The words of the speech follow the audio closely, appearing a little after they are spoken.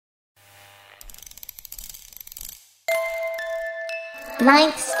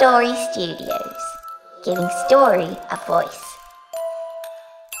Ninth Story Studios, giving story a voice.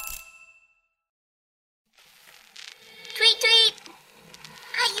 Tweet tweet!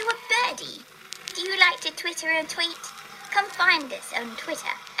 Are you a birdie? Do you like to Twitter and tweet? Come find us on Twitter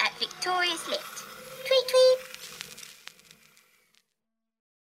at VictoriousLit. Tweet tweet!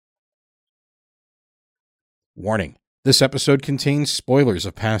 Warning. This episode contains spoilers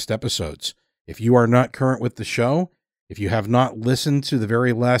of past episodes. If you are not current with the show, if you have not listened to the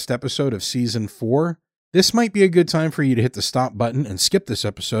very last episode of Season 4, this might be a good time for you to hit the stop button and skip this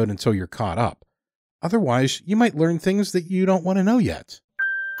episode until you're caught up. Otherwise, you might learn things that you don't want to know yet.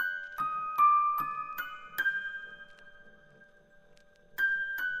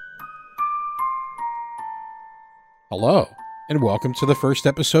 Hello, and welcome to the first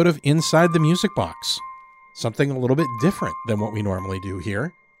episode of Inside the Music Box. Something a little bit different than what we normally do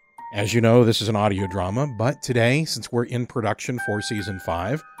here. As you know, this is an audio drama, but today, since we're in production for Season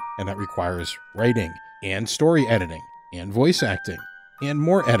 5, and that requires writing, and story editing, and voice acting, and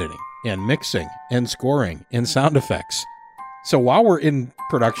more editing, and mixing, and scoring, and sound effects. So while we're in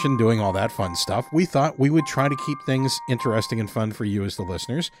production doing all that fun stuff, we thought we would try to keep things interesting and fun for you as the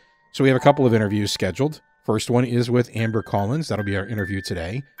listeners. So we have a couple of interviews scheduled. First one is with Amber Collins. That'll be our interview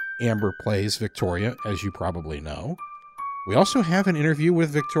today. Amber plays Victoria, as you probably know. We also have an interview with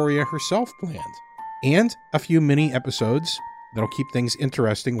Victoria herself planned, and a few mini episodes that'll keep things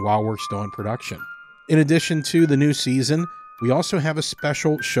interesting while we're still in production. In addition to the new season, we also have a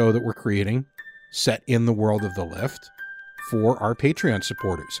special show that we're creating set in the world of the lift for our Patreon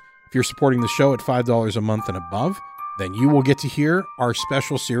supporters. If you're supporting the show at $5 a month and above, then you will get to hear our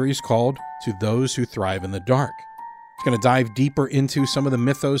special series called To Those Who Thrive in the Dark. It's going to dive deeper into some of the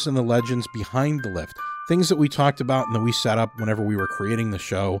mythos and the legends behind the lift, things that we talked about and that we set up whenever we were creating the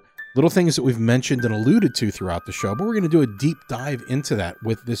show, little things that we've mentioned and alluded to throughout the show, but we're going to do a deep dive into that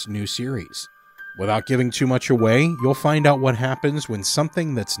with this new series. Without giving too much away, you'll find out what happens when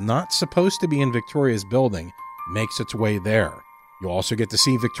something that's not supposed to be in Victoria's building makes its way there. You'll also get to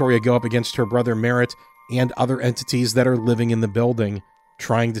see Victoria go up against her brother Merritt and other entities that are living in the building,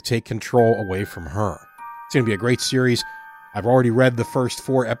 trying to take control away from her. It's going to be a great series. I've already read the first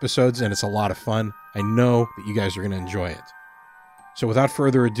 4 episodes, and it's a lot of fun. I know that you guys are going to enjoy it. So without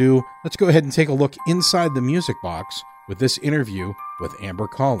further ado, let's go ahead and take a look inside the music box with this interview with Amber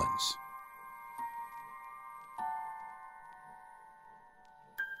Collins.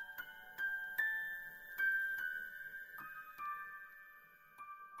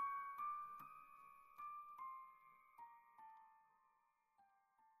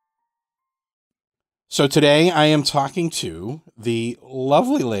 So today I am talking to the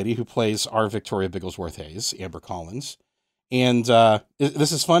lovely lady who plays our Victoria Bigglesworth Hayes, Amber Collins. And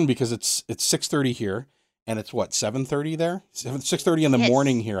this is fun because it's 6:30 here, and it's what, 7:30 there? 6:30 in the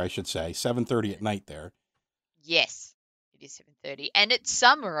morning here, I should say. 7:30 at night there. Yes, it is 7:30, and it's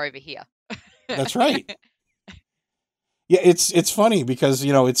summer over here. That's right. Yeah, it's funny because,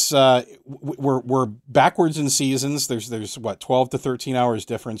 you know, it's we're backwards in seasons. There's what, 12 to 13 hours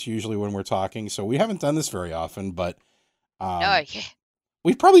difference usually when we're talking. So we haven't done this very often, but Yeah.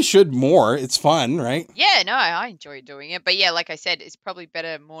 we probably should more. It's fun, right? Yeah, no, I enjoy doing it. But yeah, like I said, it's probably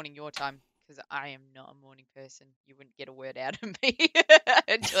better morning your time because I am not a morning person. You wouldn't get a word out of me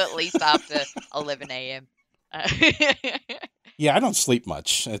until at least after 11 a.m. Yeah, I don't sleep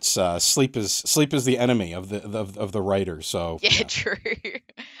much. It's sleep is the enemy of the writer. So yeah, true.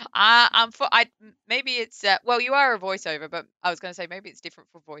 Maybe it's well, you are a voiceover, but I was going to say maybe it's different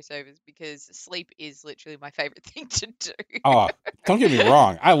for voiceovers because sleep is literally my favorite thing to do. Oh, don't get me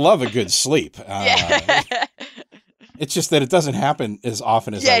wrong. I love a good sleep. Yeah. It's just that it doesn't happen as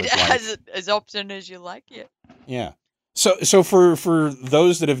often as I would like. As often as you like it. Yeah. So for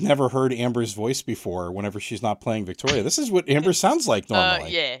those that have never heard Amber's voice before, whenever she's not playing Victoria, this is what Amber sounds like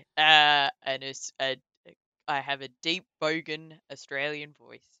normally. And I have a deep bogan Australian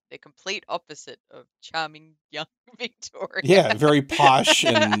voice, the complete opposite of charming young Victoria. Yeah, very posh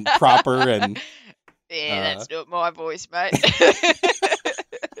and proper, and yeah, that's not my voice, mate.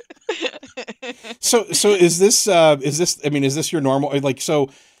 So is this I mean, is this your normal, like, so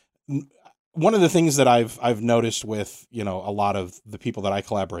one of the things that I've noticed with, you know, a lot of the people that I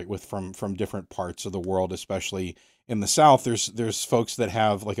collaborate with from different parts of the world, especially in the South, there's folks that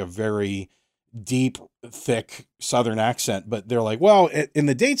have like a very deep, thick Southern accent, but they're like, well, in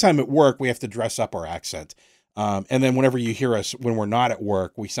the daytime at work, we have to dress up our accent. And then whenever you hear us when we're not at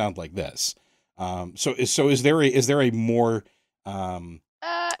work, we sound like this. So is there a more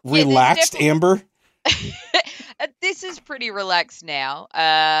relaxed Amber? This is pretty relaxed now.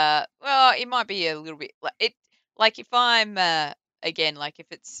 Well, it might be a little bit like if I'm again, like if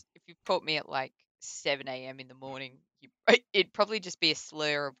you caught me at like 7 a.m. in the morning, it'd probably just be a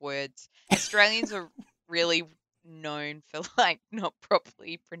slur of words. Australians are really known for like not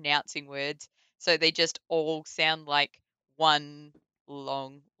properly pronouncing words, so they just all sound like one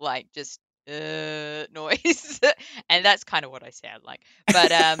long like just noise, and that's kind of what I sound like.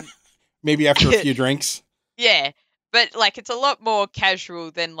 But Maybe after a few drinks. yeah, but like it's a lot more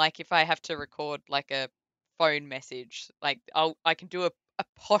casual than like if I have to record like a phone message. Like I can do a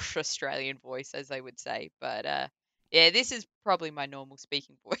posh Australian voice, as they would say. But yeah, this is probably my normal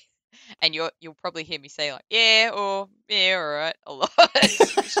speaking voice. And you'll probably hear me say like yeah or yeah, all right, a lot,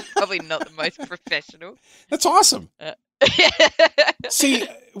 which is probably not the most professional. That's awesome. Yeah. See,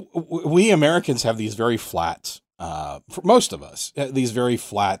 we Americans have these very flat, for most of us, these very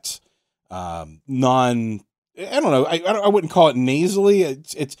flat, non. I don't know. I wouldn't call it nasally.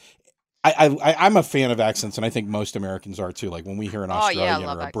 I'm a fan of accents, and I think most Americans are too. Like when we hear an Australian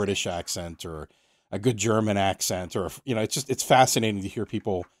or a British accent or a good German accent, or it's fascinating to hear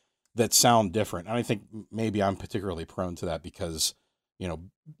people that sound different. And I think maybe I'm particularly prone to that because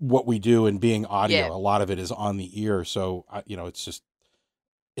what we do and being audio, a lot of it is on the ear. So it's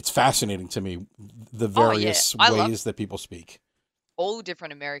fascinating to me the various ways that people speak. All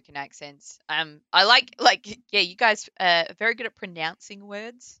different American accents. I like you guys are very good at pronouncing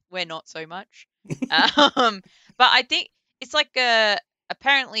words. We're not so much. But I think it's like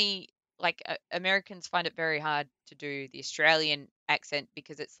apparently like Americans find it very hard to do the Australian accent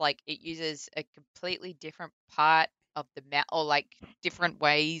because it's like it uses a completely different part of the mouth or like different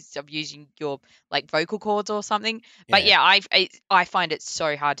ways of using your like vocal cords or something. But yeah, I find it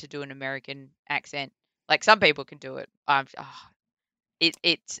so hard to do an American accent. Like some people can do it. It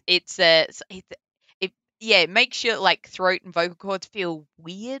makes your like throat and vocal cords feel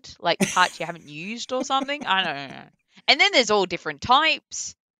weird, like parts you haven't used or something. I don't know. And then there's all different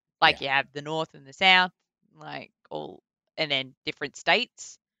types. Like you have the North and the South, like all, and then different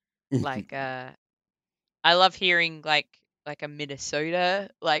states. Like I love hearing like a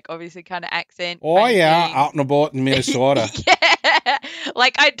Minnesota, like obviously kind of accent. Oh yeah, out and about in Minnesota. Yeah,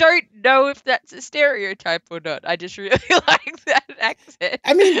 like I don't know if that's a stereotype or not. I just really like that accent.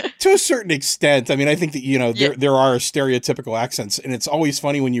 I mean, to a certain extent. I mean, I think that there are stereotypical accents, and it's always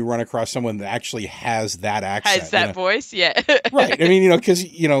funny when you run across someone that actually has that accent, has that voice. Yeah, right. I mean, because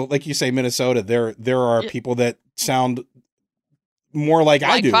like you say, Minnesota, there are people that sound more like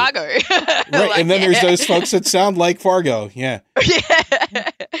I do. Fargo. Right. And then there's those folks that sound like Fargo. Yeah.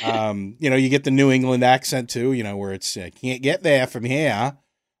 Yeah. You get the New England accent too, where it's can't get there from here.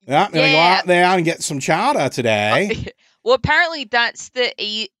 I'm going to go out there and get some chowder today. Well, apparently that's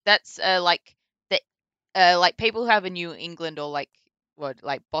like people who have a New England or like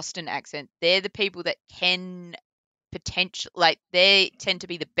Boston accent. They're the people that can they tend to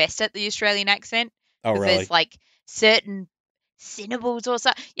be the best at the Australian accent. Oh, really? There's like certain syllables or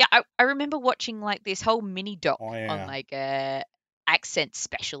something. Yeah, I remember watching like this whole mini doc on like accent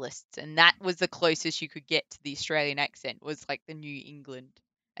specialists, and that was the closest you could get to the Australian accent was like the New England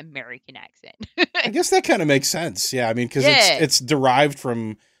American accent. I guess that kind of makes sense. Yeah, I mean, because it's derived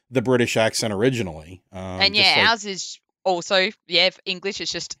from the British accent originally. And ours is also English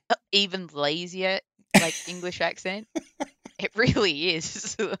is just even lazier, like English accent. It really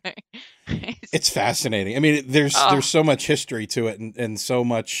is. It's fascinating. I mean, there's so much history to it, and so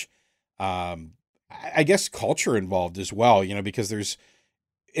much, I guess, culture involved as well. Because there's,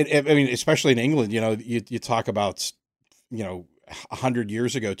 I mean, especially in England, you talk about, 100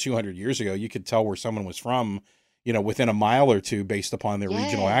 years ago, 200 years ago, you could tell where someone was from, within a mile or two based upon their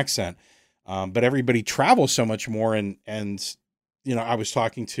regional accent. But everybody travels so much more, and I was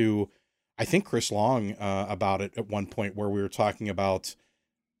talking to, I think, Chris Long about it at one point, where we were talking about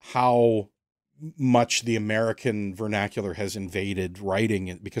how much the American vernacular has invaded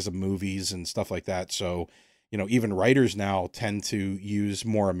writing because of movies and stuff like that. So, even writers now tend to use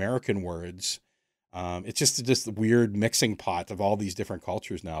more American words. It's just a weird mixing pot of all these different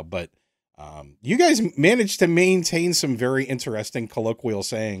cultures now. But you guys managed to maintain some very interesting colloquial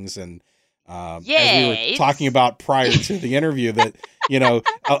sayings, and as we were talking about prior to the interview, that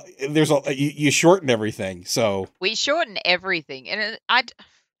there's you shorten everything. So we shorten everything, and I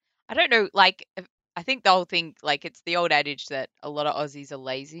don't know, like I think the whole thing, like it's the old adage that a lot of Aussies are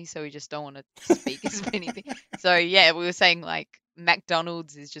lazy, so we just don't want to speak as many things. So yeah, we were saying like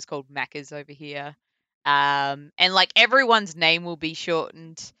McDonald's is just called Macca's over here, and like everyone's name will be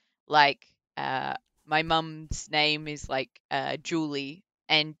shortened. Like my mum's name is like Julie,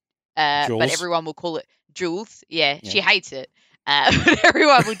 and but everyone will call it Jules. Yeah, she hates it. But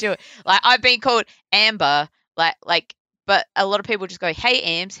everyone will do it. Like I've been called Amber, like. but a lot of people just go, "Hey,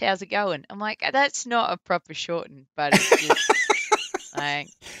 Ams, how's it going?" I'm like, that's not a proper shorten, but it's just like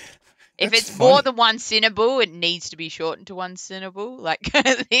if That's it's more funny. than one syllable, it needs to be shortened to one syllable, like kind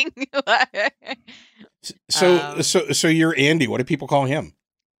of thing. So you're Andy. What do people call him?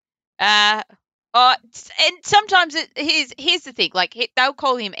 Uh, and sometimes here's the thing, like they'll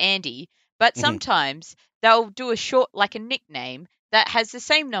call him Andy, but Mm-hmm. sometimes they'll do a short, like a nickname that has the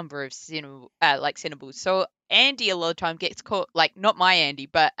same number of syllables. So Andy a lot of time gets called, like, not my Andy,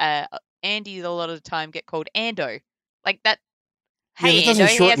 but Andy a lot of the time get called Ando, like that. Yeah, that Hey doesn't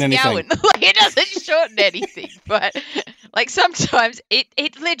Ando, shorten how's it anything. going? Like it doesn't shorten anything, but like sometimes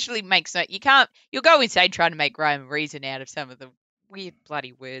it literally makes no. You'll go insane trying to make rhyme and reason out of some of the weird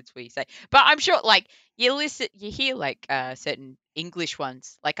bloody words we say. But I'm sure, like, you hear like certain English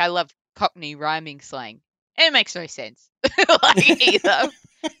ones. Like I love Cockney rhyming slang. And it makes no sense, like either,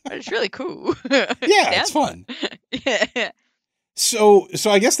 but it's really cool. It Yeah, it's sounds fun. fun. Yeah. So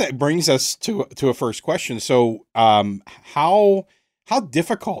I guess that brings us to a first question. So, how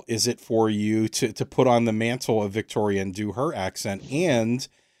difficult is it for you to put on the mantle of Victoria and do her accent? And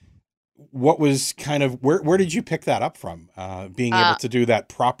what was kind of where did you pick that up from? Being able Uh, to do that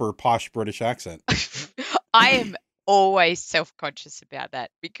proper posh British accent. I am always self-conscious about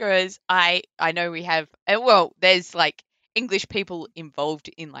that because I know we have well, there's like English people involved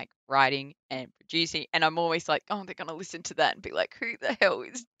in like writing and producing, and I'm always like, oh, they're gonna listen to that and be like, who the hell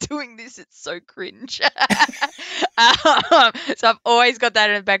is doing this? It's so cringe. So I've always got that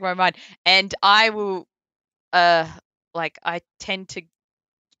in the back of my mind, and I will uh like I tend to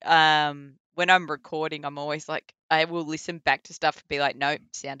when I'm recording, I'm always like, I will listen back to stuff and be like, nope,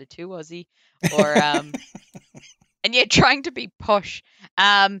 sounded too Aussie, or and yeah, trying to be posh.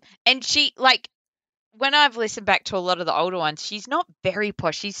 And she, like, when I've listened back to a lot of the older ones, she's not very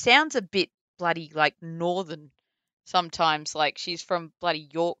posh. She sounds a bit bloody like northern sometimes, like she's from bloody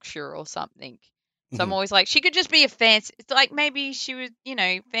Yorkshire or something. So I'm Mhm. always like, she could just be a fancy. It's like maybe she was,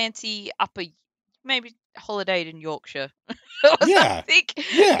 fancy upper, maybe holidayed in Yorkshire or Yeah, something.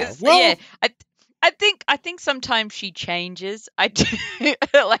 yeah. 'Cause, yeah, Well, I think sometimes she changes. I do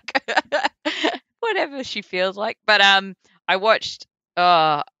like whatever she feels like. But I watched.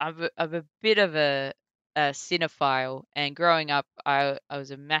 I'm a bit of a cinephile, and growing up, I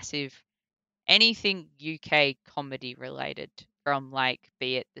was a massive anything UK comedy related, from like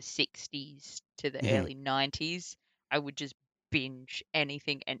be it the 60s to the mhm. early 90s. I would just binge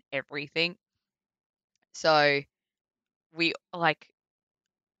anything and everything. So we like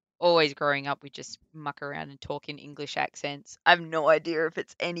always growing up, we just muck around and talk in English accents. I have no idea if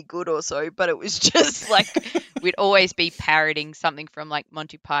it's any good or so, but it was just like we'd always be parroting something from like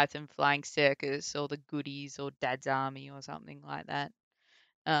Monty Python Flying Circus or The Goodies or Dad's Army or something like that.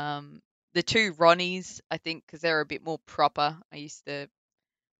 Um, the two Ronnies, I think, because they're a bit more proper. I used to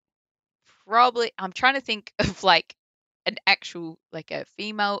probably, I'm trying to think of like an actual, like a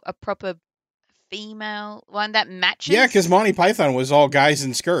proper female one that Yeah, because matches. Monty Python was all guys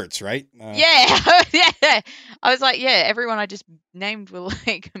in skirts, right? Yeah, yeah. I was like, yeah, everyone I just named were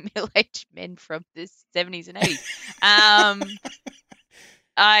like middle-aged men from the 70s and 80s. Um,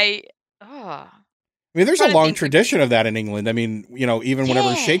 I I mean, there's a trying to long think. tradition of that in England. I mean, even whenever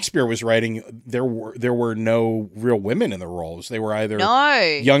Yeah, Shakespeare was writing, there were no real women in the roles. They were either no,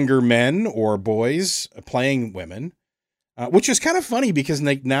 younger men or boys playing women, which is kind of funny because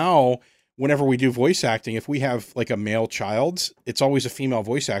like now, whenever we do voice acting, if we have like a male child, it's always a female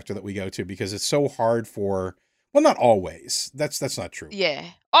voice actor that we go to because it's so hard for. Well, not always. That's not true. yeah.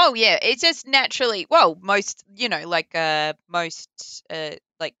 Oh, yeah. It's just naturally. Well, most, like most,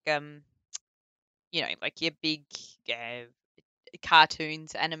 like your big uh,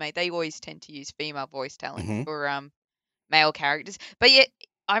 cartoons, anime. They always tend to use female voice talent Hmm. for male characters. But yet,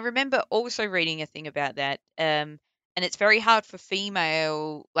 I remember also reading a thing about that. And it's very hard for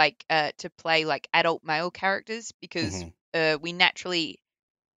female to play like adult male characters because Hmm. we naturally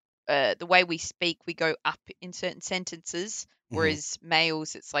the way we speak, we go up in certain sentences, Hmm. whereas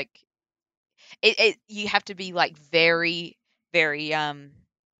males, it's like you have to be like very, very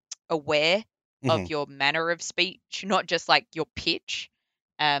aware Hmm. of your manner of speech, not just like your pitch.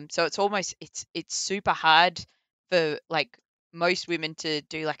 So it's almost it's super hard for like most women to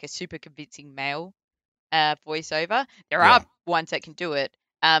do like a super convincing male voiceover. There are Yeah. ones that can do it,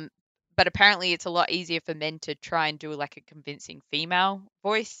 um, but apparently it's a lot easier for men to try and do like a convincing female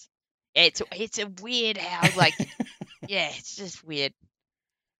voice. It's a weird how like yeah, it's just weird.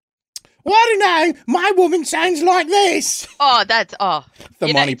 Well, I don't know. My woman sounds like this. Oh, that's The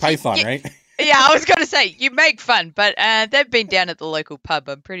you know Monty Python, right? Yeah, I was going to say, you make fun, but they've been down at the local pub.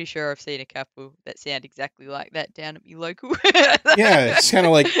 I'm pretty sure I've seen a couple that sound exactly like that down at me local. Yeah, it's kind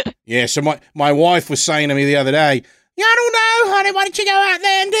of like, yeah, so my wife was saying to me the other day, yeah, I don't know, honey, why don't you go out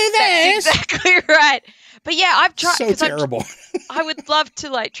there and do this? That's exactly right. But yeah, I've tried, So because terrible. I would love to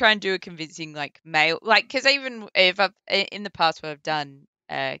like try and do a convincing like male, like, because even if I've in the past where I've done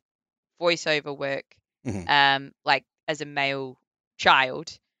voiceover work, Mhm, like as a male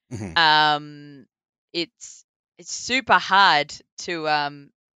child, mhm. um, it's super hard to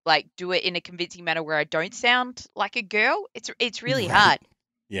like do it in a convincing manner where I don't sound like a girl. It's really Right. hard.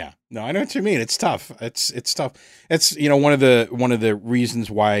 Yeah. No, I know what you mean. It's tough. It's tough. It's one of the reasons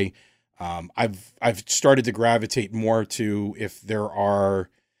why I've started to gravitate more to if there are.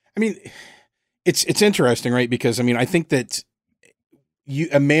 I mean, it's interesting, right? Because I mean, I think that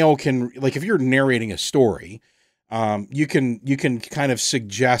a male can, like, if you're narrating a story, you can kind of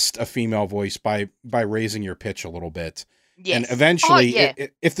suggest a female voice by raising your pitch a little bit, and Yes. Oh eventually, yeah.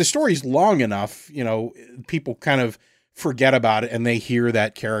 if the story's long enough, people kind of forget about it and they hear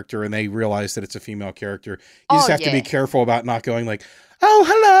that character and they realize that it's a female character. You just Oh have to be yeah. careful about not going like, "Oh,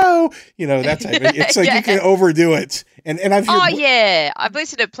 hello," that type of. It's like you can Yeah. overdo it, and I've Oh heard. yeah. I've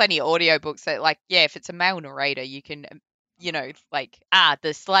listened to plenty of audiobooks that like, yeah, if it's a male narrator, you can like,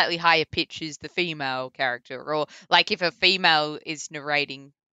 the slightly higher pitch is the female character, or like if a female is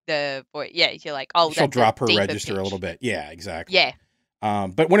narrating the voice, yeah, you're like, oh, She'll that's a drop her deeper register a little pitch. bit. Yeah, exactly. Yeah.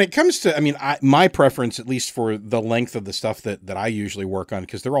 But when it comes to, I mean, my preference, at least for the length of the stuff that I usually work on,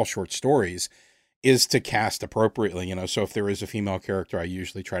 because they're all short stories, is to cast appropriately. So if there is a female character, I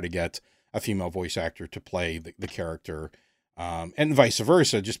usually try to get a female voice actor to play the character, and vice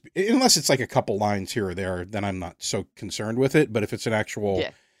versa. Just unless it's like a couple lines here or there, then I'm not so concerned with it. But if it's an actual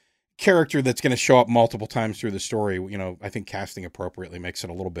Yeah. character that's going to show up multiple times through the story, I think casting appropriately makes it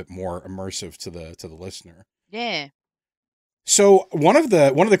a little bit more immersive to the listener. Yeah. So one of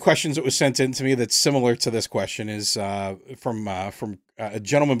the questions that was sent in to me that's similar to this question is from a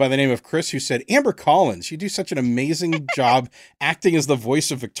gentleman by the name of Chris, who said, "Amber Collins, you do such an amazing job acting as the voice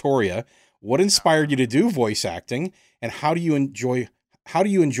of Victoria. What inspired you to do voice acting, and how do you enjoy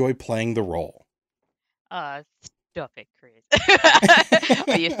playing the role?" Stop it, Chris.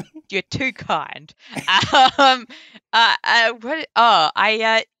 Oh, you're too kind. Um,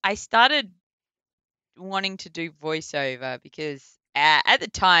 I started wanting to do voiceover because at the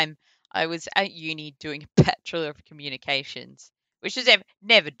time I was at uni doing a Bachelor of Communications, which is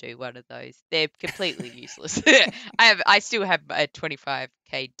never do one of those. They're completely useless. I still have a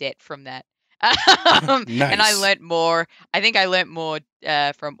 25K debt from that. And I Nice. learnt more. I think I learnt more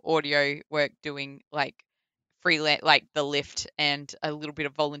from audio work doing like freelance, like the lift, and a little bit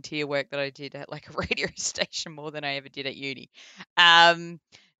of volunteer work that I did at like a radio station more than I ever did at uni. Um,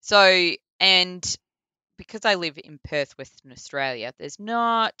 so and because I live in Perth, Western Australia, there's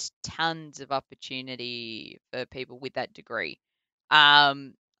not tons of opportunity for people with that degree.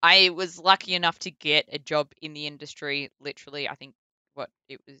 I was lucky enough to get a job in the industry literally, I think what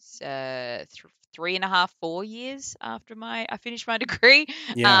it was 3.5, 4 years after I finished my degree.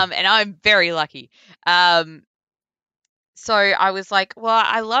 Yeah. And I'm very lucky. Um, so I was like, well,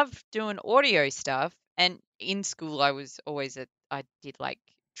 I love doing audio stuff. And in school, I did like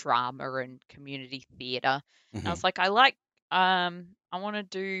drama and community theater. And I Hmm. was like, I want to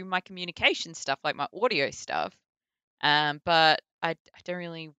do my communication stuff, like my audio stuff. But I don't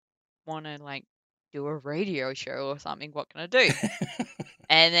really want to like do a radio show or something. What can I do?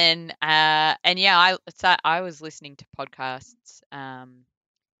 And then, and yeah, I was listening to podcasts, and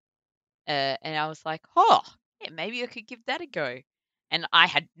I was like, oh, yeah, maybe I could give that a go. And I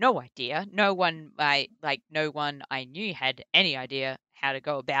had no idea. No one I knew had any idea how to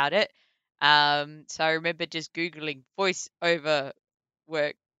go about it. So I remember just Googling voiceover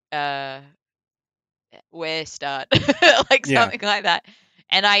work, uh, where start, like Yeah. something like that.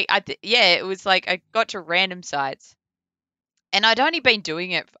 And yeah, it was like I got to random sites, and I'd only been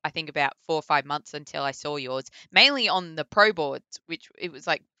doing it, I think, about 4 or 5 months until I saw yours, mainly on the pro boards, which it was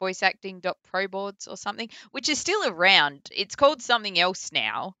like voiceacting.proboards or something, which is still around. It's called something else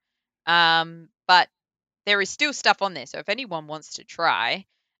now, but there is still stuff on there. So if anyone wants to try,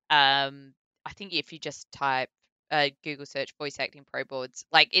 I think if you just type Google search voice acting pro boards,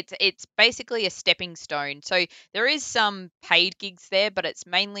 like it's basically a stepping stone. So there is some paid gigs there, but it's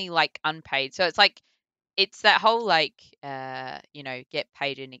mainly like unpaid. So it's like it's that whole like get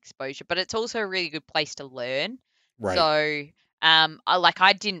paid in exposure, but it's also a really good place to learn. Right. So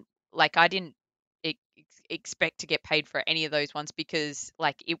I didn't expect to get paid for any of those ones because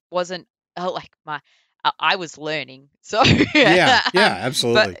like it wasn't like I was learning. So Yeah,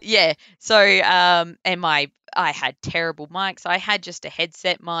 absolutely. But yeah, so and I had terrible mics. I had just a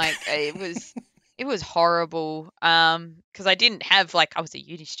headset mic. It was horrible. Because I didn't have like I was a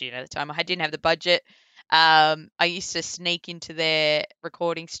uni student at the time. I didn't have the budget. I used to sneak into their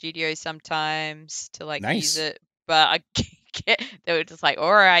recording studio sometimes to like use Nice. it, but they were just like,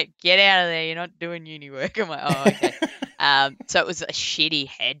 "All right, get out of there. You're not doing uni work." I'm like, "Oh, okay." So it was a shitty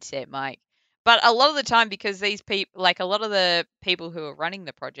headset mic. But a lot of the time, because these people, like a lot of the people who are running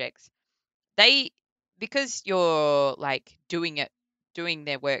the projects, they because you're like doing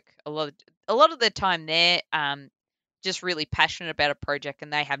their work a lot of the time they're just really passionate about a project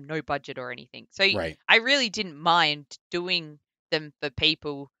and they have no budget or anything. So Right. I really didn't mind doing them for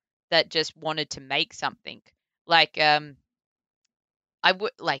people that just wanted to make something. Like I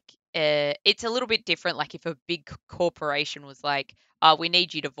would like it's a little bit different like if a big corporation was like, "Oh, we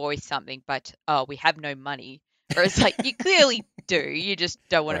need you to voice something, but oh, we have no money." Or it's like you clearly do, you just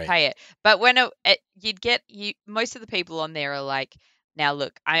don't want to Right. pay it. But when you'd get you most of the people on there are like, "Now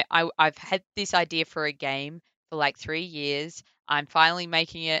look, I've had this idea for a game for like 3 years. I'm finally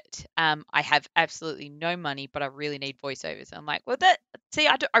making it. I have absolutely no money, but I really need voiceovers." I'm like, "Well,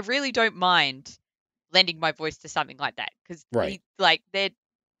 I really don't mind lending my voice to something like that because Right.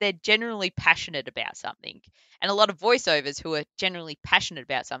 they're generally passionate about something, and a lot of voiceovers who are generally passionate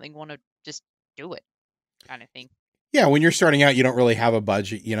about something want to just do it, kind of thing." Yeah, when you're starting out, you don't really have a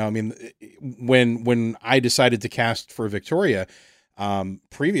budget. I mean, when I decided to cast for Victoria,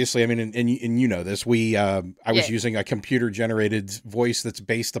 previously, I mean, and you know this, I was Yeah. using a computer generated voice that's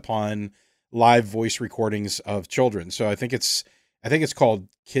based upon live voice recordings of children. So I think it's called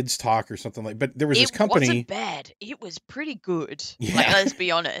Kids Talk or something like. But there was this It wasn't company. bad. It was pretty good. Like, Yeah, let's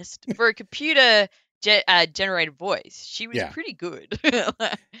be honest. For a computer generated voice, she was yeah. pretty good.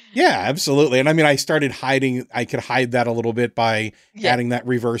 Yeah, absolutely. And I mean, I could hide that a little bit by Yeah, adding that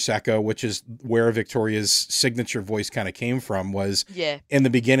reverse echo, which is where Victoria's signature voice kind of came from, was yeah, in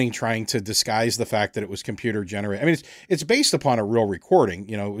the beginning trying to disguise the fact that it was computer generated. I mean, it's based upon a real recording,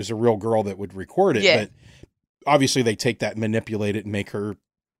 it was a real girl that would record it, yeah, but obviously they take that, manipulate it and make her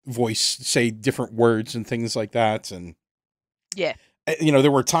voice say different words and things like that. And, yeah, there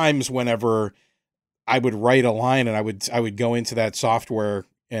were times whenever I would write a line and I would go into that software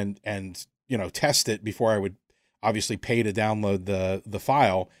and test it before I would obviously pay to download the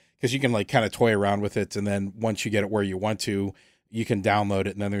file, because you can like kind of toy around with it, and then once you get it where you want to, you can download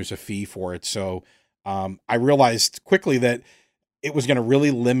it, and then there's a fee for it. So I realized quickly that it was going to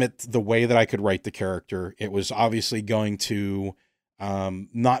really limit the way that I could write the character. It was obviously going to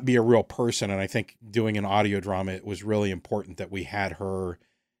not be a real person, and I think doing an audio drama, it was really important that we had her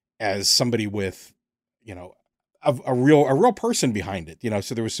as somebody with a real person behind it,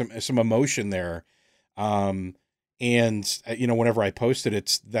 so there was some emotion there. And whenever I posted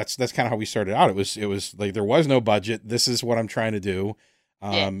it, that's kind of how we started out. It was like, there was no budget. This is what I'm trying to do.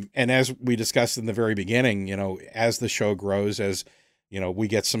 yeah. And as we discussed in the very beginning, as the show grows, as we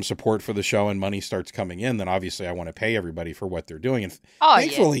get some support for the show and money starts coming in, then obviously I want to pay everybody for what they're doing. And Oh, yeah.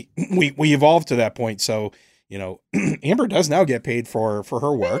 thankfully we evolved to that point. So, Amber does now get paid for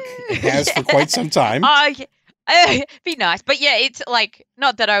her work. It has for quite some time. Oh, yeah. Be nice, but yeah, it's like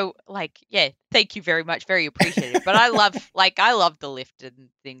not that I like. Yeah, thank you very much, very appreciative. But I love the lift and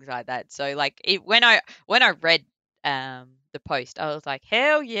things like that. So like when I read the post, I was like,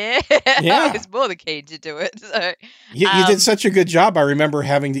 hell yeah, I Yeah. was more than keen to do it. So You did such a good job. I remember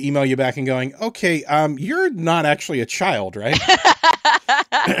having to email you back and going, okay, you're not actually a child, right?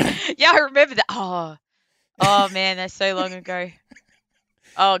 yeah, I remember that. Oh man, that's so long ago.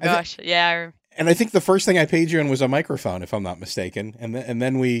 Oh gosh, yeah. And I think the first thing I paid you in was a microphone, if I'm not mistaken. And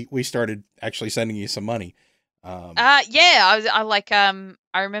then we started actually sending you some money. Yeah,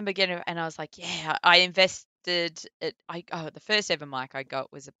 I remember getting it and I was like, yeah, I invested it. The first ever mic I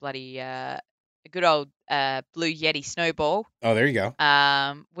got was a bloody a good old Blue Yeti Snowball. Oh, there you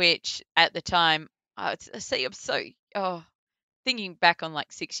go. Which at the time, see, I'm so thinking back on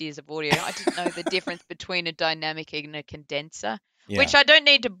like 6 years of audio, I didn't know the difference between a dynamic and a condenser. Yeah. Which I don't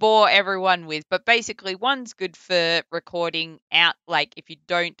need to bore everyone with, but basically one's good for recording out, like if you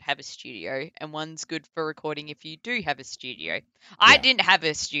don't have a studio, and one's good for recording if you do have a studio. I didn't have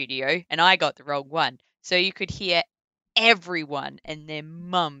a studio, and I got the wrong one. So you could hear everyone and their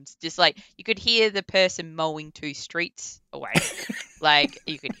mums, just like you could hear the person mowing 2 streets away. Like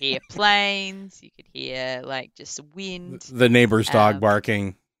you could hear planes, you could hear like just wind. The neighbor's dog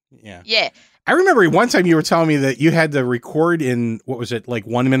barking. Yeah. Yeah. I remember one time you were telling me that you had to record in, what was it, like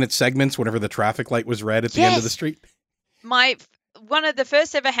 1 minute segments whenever the traffic light was red at the end of the street? one of the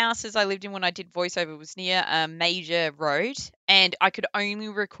first ever houses I lived in when I did voiceover was near a major road, and I could only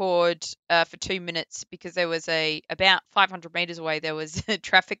record for 2 minutes because there was about 500 meters away there was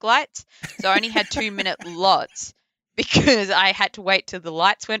traffic lights, so I only had 2 minute lots because I had to wait till the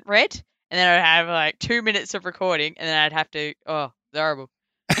lights went red, and then I'd have like 2 minutes of recording, and then I'd have to it's horrible.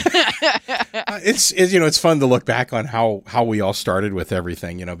 It's fun to look back on how we all started with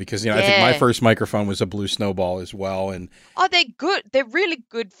everything, because I think my first microphone was a Blue Snowball as well, and they're good. They're really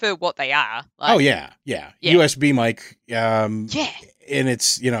good for what they are. Like, yeah, USB mic. And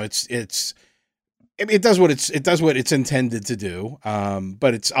it does what it's intended to do.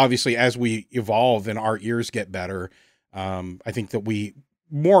 But it's obviously as we evolve and our ears get better, I think that we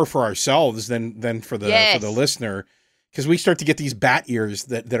more for ourselves than for the listener. Because we start to get these bat ears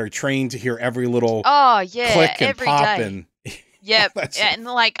that are trained to hear every little click and every pop day. and and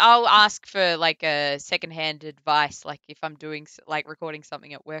like I'll ask for like a secondhand advice, like if I'm doing like recording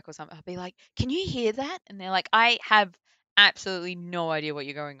something at work or something, I'll be like, "Can you hear that?" And they're like, "I have absolutely no idea what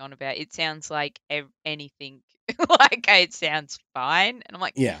you're going on about. It sounds like anything, like it sounds fine." And I'm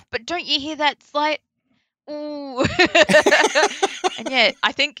like, yeah, "But don't you hear that slight ooh?" And yeah,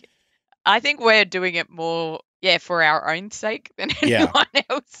 I think we're doing it more for our own sake than anyone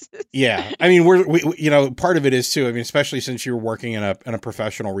else's. Yeah. I mean, we part of it is too, I mean, especially since you're working in a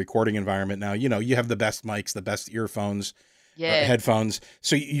professional recording environment now, you have the best mics, the best earphones, headphones.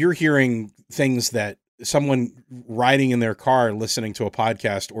 So you're hearing things that someone riding in their car listening to a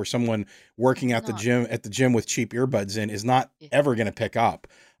podcast or someone working at the gym with cheap earbuds in is not ever going to pick up.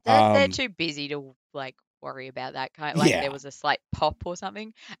 They're too busy to like worry about that kind. Like there was a slight pop or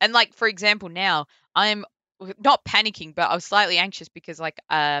something. And like for example, now I'm not panicking, but I was slightly anxious because like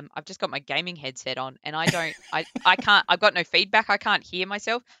I've just got my gaming headset on and I can't, I've got no feedback. I can't hear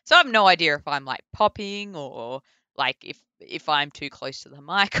myself, so I have no idea if I'm like popping or like if I'm too close to the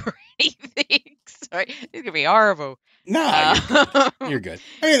mic or anything. So it's gonna be horrible. No, you're good.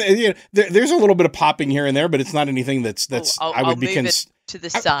 I mean, there's a little bit of popping here and there, but it's not anything that's I would be to the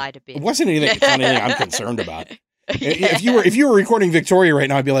side a bit. It wasn't anything. It's not anything I'm concerned about. If you were recording Victoria right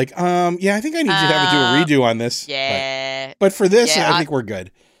now, I'd be like, I think I need you to have to do a redo on this. Yeah. But for this, I think we're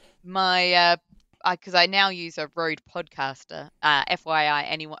good. My because I now use a Rode Podcaster. FYI,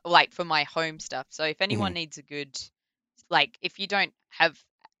 anyone like for my home stuff. So if anyone needs a good, like if you don't have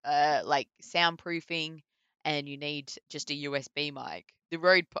like soundproofing and you need just a USB mic, the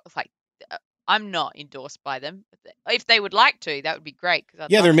Rode I'm not endorsed by them. If they would like to, that would be great.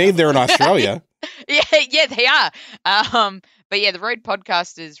 They're made there in Australia. yeah, they are. But yeah, the Rode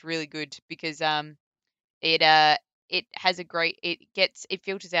Podcaster is really good because it has it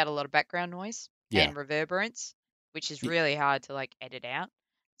filters out a lot of background noise and reverberance, which is really hard to like edit out.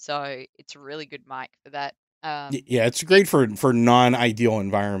 So it's a really good mic for that. It's great for non-ideal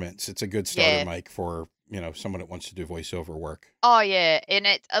environments. It's a good starter mic for someone that wants to do voiceover work. Oh yeah, and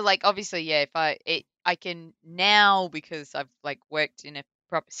it's like obviously if I can now, because I've like worked in a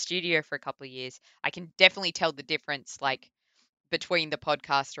proper studio for a couple of years, I can definitely tell the difference like between the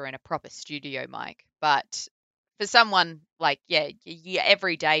podcaster and a proper studio mic. But for someone like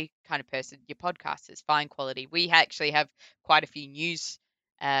everyday kind of person, your podcast is fine quality. We actually have quite a few news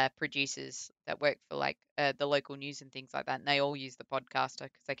producers that work for like the local news and things like that, and they all use the podcaster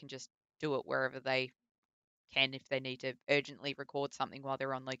because they can just do it wherever they can if they need to urgently record something while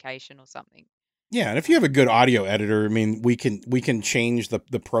they're on location or something. Yeah, and if you have a good audio editor, I mean, we can change the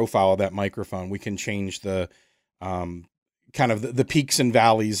profile of that microphone. We can change the kind of the peaks and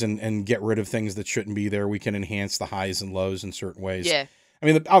valleys and get rid of things that shouldn't be there. We can enhance the highs and lows in certain ways. Yeah. I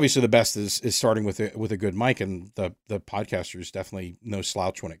mean, obviously the best is starting with a good mic, and the podcaster is definitely no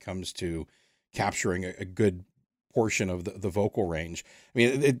slouch when it comes to capturing a good portion of the vocal range. I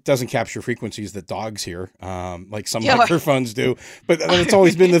mean, it doesn't capture frequencies that dogs hear, like some microphones do, but it's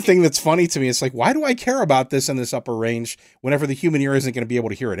always been the thing that's funny to me. It's like, why do I care about this in this upper range whenever the human ear isn't going to be able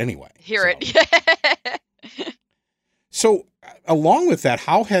to hear it anyway? So along with that,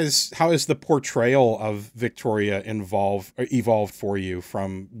 how has the portrayal of Victoria evolved for you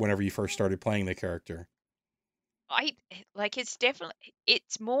from whenever you first started playing the character?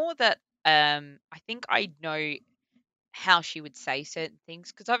 It's more that I think I know how she would say certain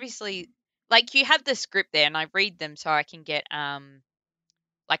things, because obviously like you have the script there and I read them so I can get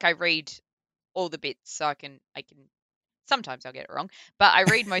like I read all the bits so I can sometimes I'll get it wrong, but I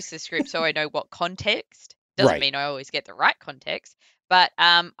read most of the script so I know what context. Doesn't mean I always get the right context, but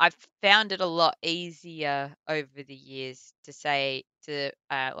I've found it a lot easier over the years to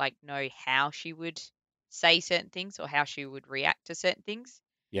like know how she would say certain things or how she would react to certain things.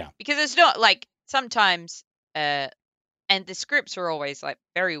 Yeah. Because it's not like sometimes and the scripts are always like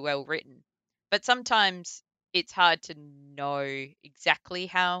very well written, but sometimes it's hard to know exactly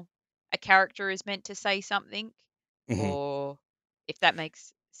how a character is meant to say something, Hmm. or if that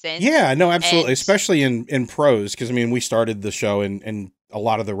makes sense. Yeah, no, absolutely. And Especially in prose, because I mean, we started the show, and a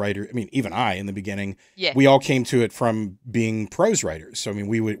lot of the writers, I mean, even I in the beginning, yeah, we all came to it from being prose writers. So I mean,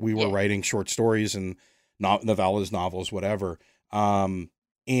 we were yeah, writing short stories and novellas, novels, whatever.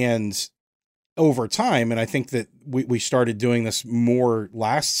 And over time, and I think that we started doing this more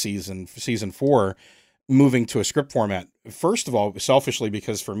last season 4, moving to a script format. First of all, selfishly,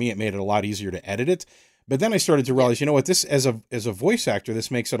 because for me it made it a lot easier to edit it. But then I started to yeah, realize, you know what, this as a voice actor,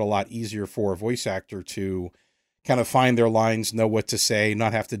 this makes it a lot easier for a voice actor to kind of find their lines, know what to say,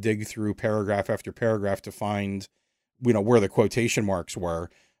 not have to dig through paragraph after paragraph to find, where the quotation marks were.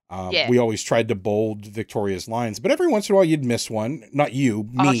 yeah. We always tried to bold Victoria's lines, but every once in a while you'd miss one. Not you,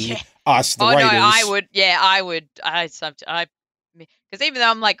 Oh me, yeah. us, the Oh no, I writers. would. Yeah, I would. Because even though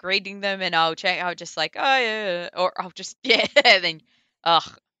I'm like reading them and I'll just like, oh yeah, or I'll just yeah, then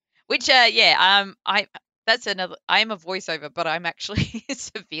ugh. Which yeah, I that's another. I am a voiceover, but I'm actually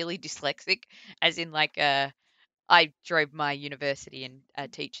severely dyslexic, as in like I drove my university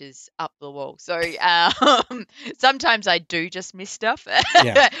and teachers up the wall. So sometimes I do just miss stuff,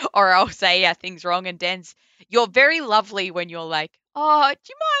 Yeah. or I'll say things wrong. And Dan's, you're very lovely when you're like, "Oh, do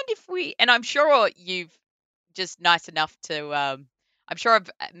you mind if we?" And I'm sure you've just nice enough to. I'm sure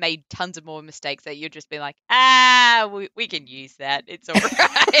I've made tons of more mistakes that you'll just be like, we can use that. It's all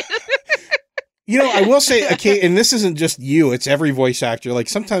right. I will say, okay, and this isn't just you; it's every voice actor. Like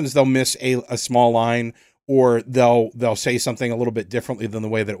sometimes they'll miss a small line, or they'll say something a little bit differently than the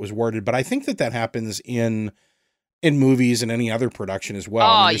way that it was worded. But I think that happens in movies and any other production as well.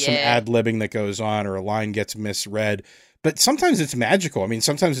 I mean, Oh there's some yeah, ad libbing that goes on, or a line gets misread. But sometimes it's magical. I mean,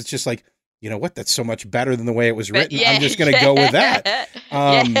 sometimes it's just like, you know what? That's so much better than the way it was but written. I'm yeah, just going to go with that.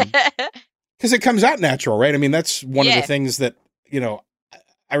 yeah, Um, yeah, because it comes out natural, right? I mean, that's one of the yeah. things that, you know,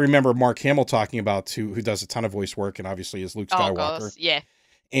 I remember Mark Hamill talking about, who does a ton of voice work and obviously is Luke Oh Skywalker, gosh, yeah.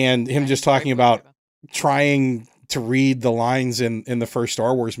 and him Yeah, just great talking about voiceover. trying to read the lines in the first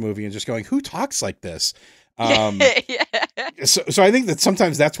Star Wars movie and just going, who talks like this? Yeah, Um, yeah. so I think that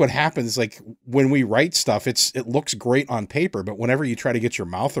sometimes that's what happens. Like when we write stuff, it looks great on paper, but whenever you try to get your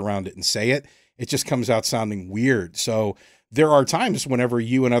mouth around it and say it, it just comes out sounding weird. So there are times whenever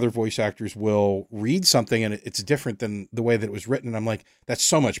you and other voice actors will read something and it's different than the way that it was written. And I'm like, that's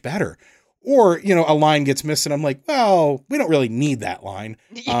so much better. Or, a line gets missed and I'm like, well, we don't really need that line.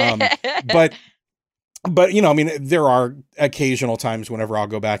 Um, Yeah. but I mean, there are occasional times whenever I'll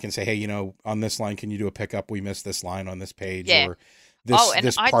go back and say, hey, on this line, can you do a pickup? We missed this line on this page, Yeah. or Oh, this and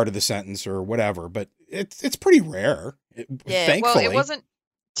this part of the sentence, or whatever. But it's pretty rare, yeah, well, it thankfully. wasn't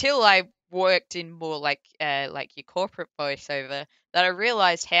till I worked in more like your corporate voiceover that I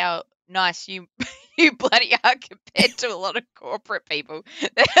realized how nice you you bloody are compared to a lot of corporate people.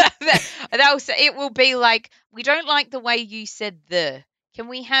 They'll say it will be like, we don't like the way you said the. Can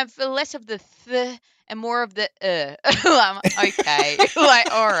we have less of the th and more of the I'm okay.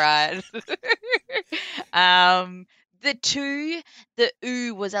 Like, all right. um the two, the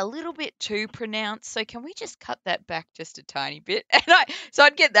ooh was a little bit too pronounced, so can we just cut that back just a tiny bit? And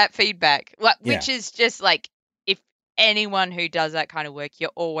I'd get that feedback, Yeah, which is just like, if anyone who does that kind of work, you're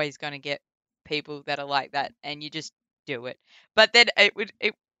always going to get people that are like that, and you just do it. But then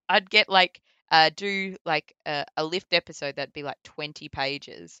I'd get like do like a lift episode that'd be like 20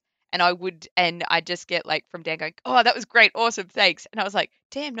 pages. And I just get like from Dan going, oh, that was great, awesome, thanks. And I was like,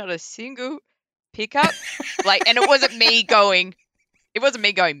 damn, not a single pickup. Like, and it wasn't me going,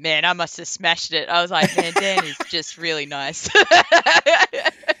 man, I must have smashed it. I was like, man, Dan is just really nice.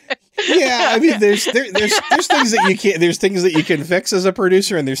 yeah. I mean, there's things that you can't. There's things that you can fix as a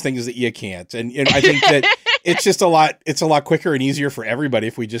producer, and there's things that you can't. And I think that it's just a lot. It's a lot quicker and easier for everybody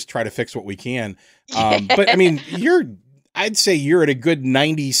if we just try to fix what we can. But I Yeah. mean, I'd say you're at a good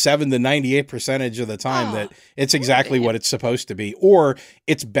 97 to 98% of the time Oh, that it's good. exactly what it's supposed to be, or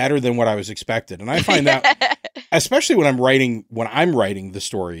it's better than what I was expected. And I find that, especially when I'm writing the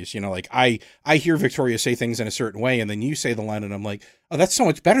stories, like I hear Victoria say things in a certain way, and then you say the line, and I'm like, oh, that's so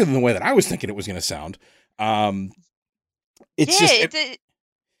much better than the way that I was thinking it was going to sound. Um, it's Yeah, just,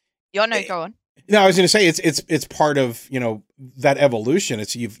 yeah, no, it, go on. no, I was going to say it's part of that evolution.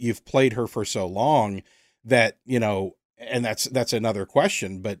 It's you've played her for so long that and that's another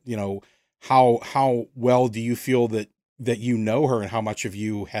question. But how well do you feel that you know her, and how much of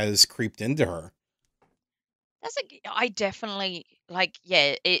you has creeped into her? I definitely like,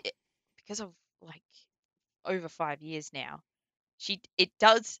 yeah, because of like over 5 years now. It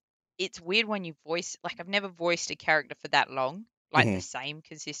does. it's weird when you voice, like, I've never voiced a character for that long, like the same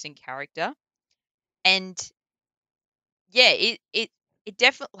consistent character. And yeah, it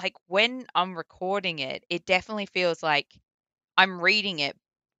definitely, like, when I'm recording it, it definitely feels like I'm reading it,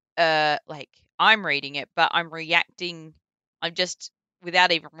 like I'm reading it, but I'm reacting. I'm just,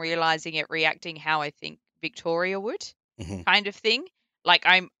 without even realizing it, reacting how I think Victoria would, Hmm. kind of thing. Like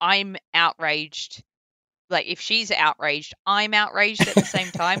I'm outraged. Like if she's outraged, I'm outraged at the same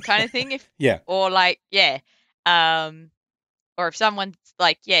time, kind of thing. If Yeah. or like yeah, um, or if someone's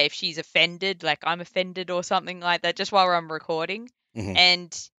like yeah, if she's offended, like I'm offended or something like that, just while I'm recording. Hmm.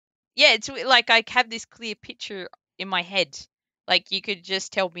 And yeah, it's like I have this clear picture in my head. Like you could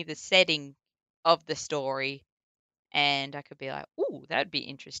just tell me the setting of the story, and I could be like, "Ooh, that'd be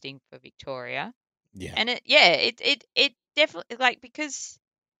interesting for Victoria." Yeah. And it definitely, like, because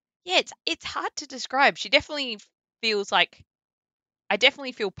yeah, it's hard to describe. She definitely feels like I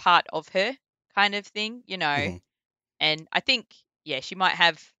definitely feel part of her, kind of thing, you know. Hmm. And I think yeah, she might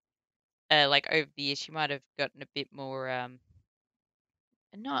have like over the years she might have gotten a bit more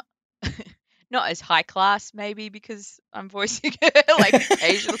not not as high class, maybe because I'm voicing her like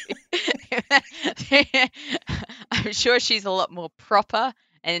occasionally. I'm sure she's a lot more proper,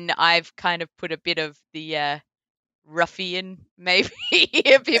 and I've kind of put a bit of the ruffian maybe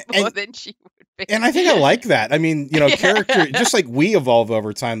a bit more And than she would and be. I think I like that. I mean, character, Yeah. just like we evolve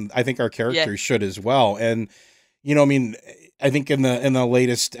over time, I think our Yeah. characters should as well. And I mean, I think in the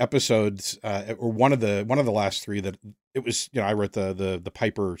latest episodes, or one of the last three, that it was, I wrote the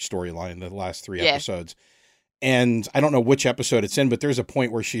Piper storyline, the last three Yeah. episodes. And I don't know which episode it's in, but there's a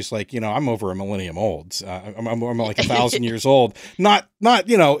point where she's like, I'm over a millennium old. I'm like 1,000 years old. Not, at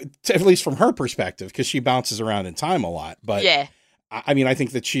least from her perspective, because she bounces around in time a lot. But Yeah. I mean, I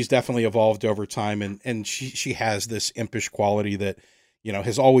think that she's definitely evolved over time, and she has this impish quality that,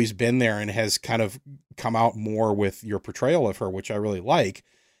 has always been there and has kind of come out more with your portrayal of her, which I really like.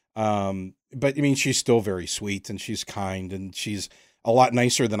 But I mean, she's still very sweet and she's kind and she's a lot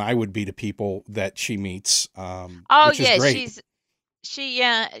nicer than I would be to people that she meets, Oh which is yeah,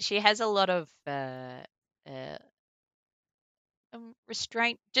 great. she has a lot of uh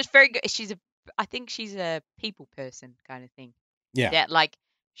restraint. Just very good. I think she's a people person kind of thing. Yeah. That like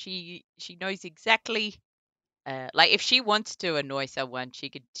she knows exactly like if she wants to annoy someone,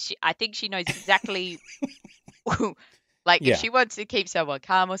 I think she knows exactly like if Yeah. she wants to keep someone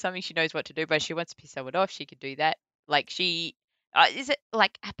calm or something, she knows what to do, but if she wants to piss someone off, she could do that. Like she is it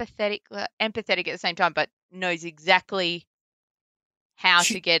like apathetic empathetic at the same time, but knows exactly how to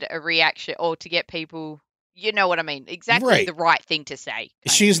She, get a reaction or to get people, you know what I mean? Exactly right. the right thing to say, kind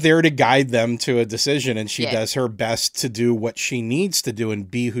of She's thing. there to guide them to a decision, and she Yeah. does her best to do what she needs to do and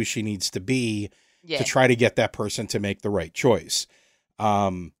be who she needs to be to Yeah. try to get that person to make the right choice.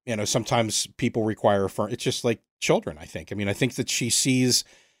 Sometimes people require it's just like children, I think. I mean, I think that she sees,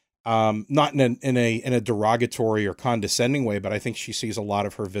 not in a derogatory or condescending way, but I think she sees a lot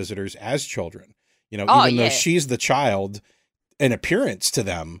of her visitors as children. Oh, Even though yeah. she's the child, an appearance to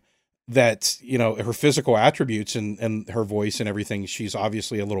them, that her physical attributes and her voice and everything, she's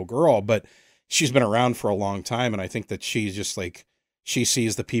obviously a little girl, but she's been around for a long time, and I think that she's just like, she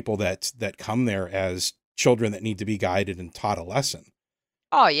sees the people that come there as children that need to be guided and taught a lesson.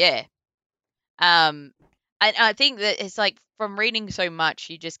 Oh, yeah. Um, and I think that it's like from reading so much,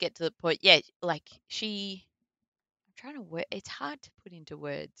 you just get to the point. Yeah, like I'm trying to it's hard to put into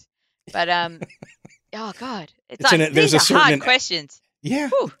words, but oh God, it's It's in like it. There's these a are hard certain, questions. yeah,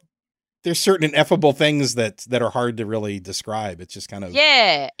 Whew. there's certain ineffable things that are hard to really describe. It's just kind of,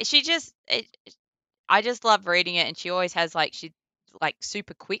 Yeah, I just love reading it, and she always has like she's like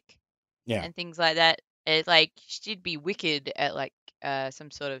super quick yeah. and things like that. It's like she'd be wicked at like some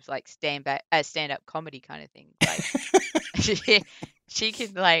sort of like stand up comedy kind of thing. Like she she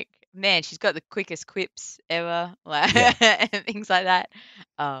can like man, she's got the quickest quips ever, like Yeah. and things like that.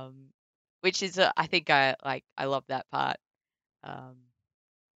 Um, which is I think I love that part. Um,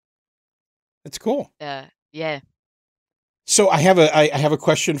 It's cool. yeah. So I have a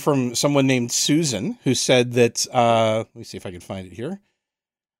question from someone named Susan, who said that, let me see if I can find it here.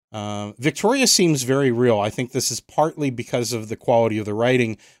 Victoria seems very real. I think this is partly because of the quality of the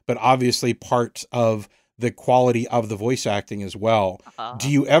writing, but obviously part of the quality of the voice acting as well. Do Uh,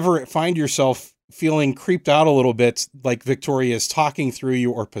 you ever find yourself feeling creeped out a little bit, like Victoria is talking through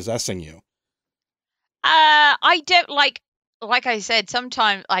you or possessing you? I don't like I said,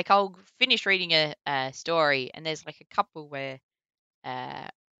 sometimes like I'll finish reading a story and there's like a couple where uh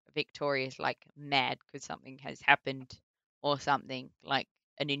Victoria's like mad because something has happened or something like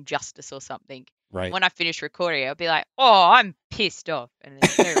an injustice or something, Right. When I finish recording, I'll be like, "Oh, I'm pissed off," and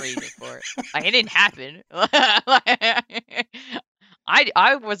there's no reason for it. Like it didn't happen.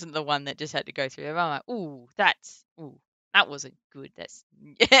 I wasn't the one that just had to go through it. I'm like, "Ooh, that wasn't good." That's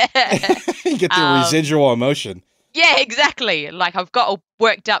You get the um, residual emotion. yeah, exactly. Like I've got all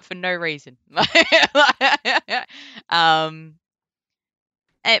worked up for no reason. um,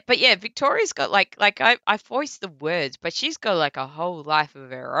 but yeah, Victoria's got like I voiced the words, but she's got like a whole life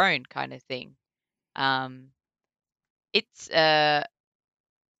of her own kind of thing. Um, it's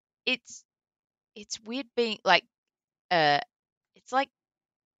it's it's weird being like uh it's like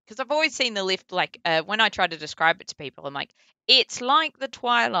because I've always seen the lift like when I try to describe it to people, I'm like it's like the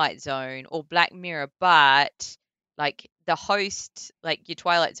Twilight Zone or Black Mirror, but like the host, like your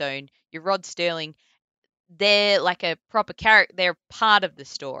Twilight Zone, your Rod Sterling, they're like a proper character, they're part of the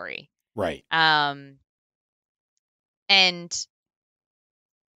story. Right. And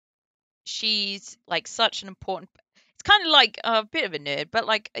she's like such an important, it's kind of like a bit of a nerd, but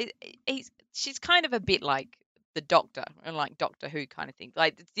like she's kind of a bit like the Doctor and like Doctor Who kind of thing.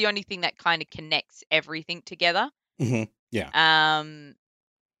 Like it's the only thing that kind of connects everything together. Yeah.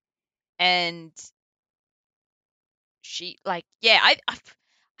 And she like yeah, I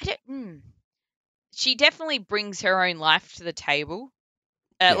don't she definitely brings her own life to the table.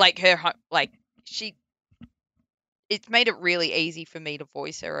 Yeah. Like like she it's made it really easy for me to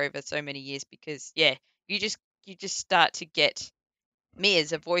voice her over so many years because yeah, you just start to get me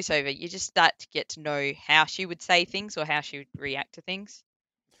as a voiceover, you just start to get to know how she would say things or how she would react to things.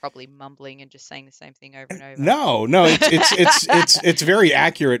 Probably mumbling and just saying the same thing over and over. No, it's very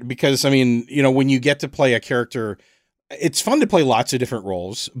accurate because I mean, you know, when you get to play a character, it's fun to play lots of different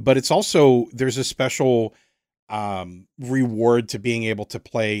roles, but it's also there's a special reward to being able to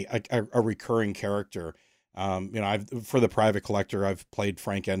play a recurring character. You know, for the Private Collector, I've played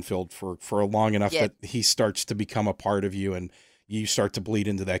Frank Enfield for long enough that he starts to become a part of you, and you start to bleed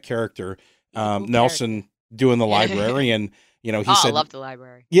into that character. Nelson doing the librarian, you know, he said, I love the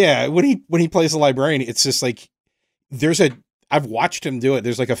library. Yeah, when he plays the librarian, it's just like I've watched him do it.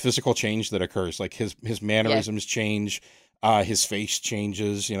 There's like a physical change that occurs, like his mannerisms change, his face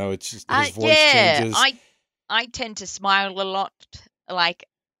changes. You know, it's just, his voice changes. I tend to smile a lot, like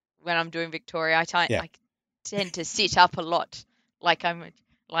when I'm doing Victoria. I tend to sit up a lot, like I'm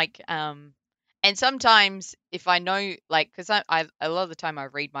like and sometimes if I know like because I a lot of the time I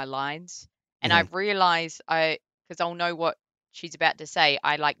read my lines and I realize because I'll know what she's about to say.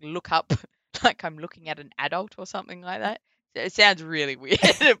 I like look up like I'm looking at an adult or something like that. It sounds really weird.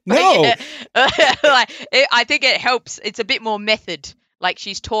 No, I think it helps. It's a bit more method. Like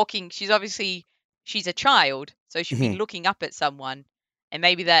she's talking. She's a child, so she'll be looking up at someone, and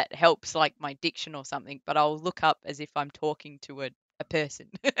maybe that helps like my diction or something. But I'll look up as if I'm talking to a person.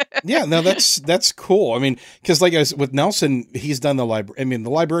 Yeah, no, that's cool. I mean, because like with Nelson, he's done the library. I mean, the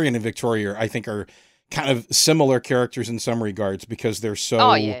librarian and Victoria, I think, are kind of similar characters in some regards because they're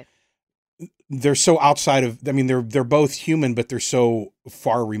so they're so outside of. I mean, they're both human, but they're so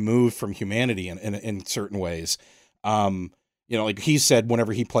far removed from humanity in certain ways. You know, like he said,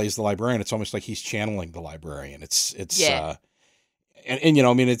 whenever he plays the librarian, it's almost like he's channeling the librarian. It's and you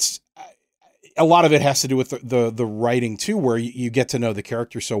know, I mean, it's. A lot of it has to do with the writing too, where you get to know the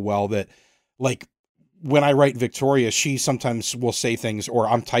character so well that, like, when I write Victoria, she sometimes will say things, or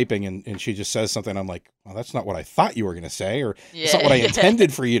I'm typing and she just says something. I'm like, well, that's not what I thought you were going to say, or it's not what I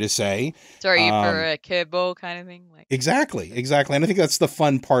intended for you to say. Sorry for a curveball kind of thing. Like exactly. And I think that's the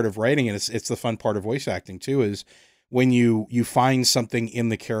fun part of writing, and it's the fun part of voice acting too, is when you find something in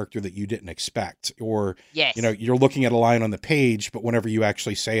the character that you didn't expect, or you know, you're looking at a line on the page, but whenever you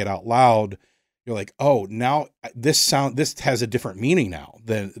actually say it out loud, you're like, oh, now this has a different meaning now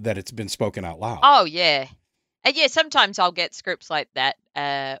than that it's been spoken out loud. Oh yeah, and yeah. Sometimes I'll get scripts like that,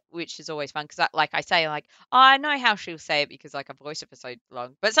 which is always fun because, like I say, like oh, I know how she'll say it because like I've voiced it for so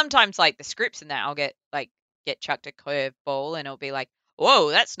long. But sometimes like the scripts in that, I'll get chucked a curveball and it'll be like, whoa,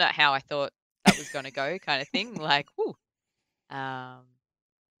 that's not how I thought that was gonna go, kind of thing. Like, whoo.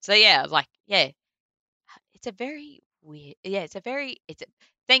 So yeah, like yeah, it's a very weird. Yeah,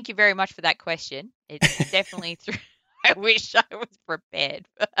 thank you very much for that question. It's definitely through. I wish I was prepared.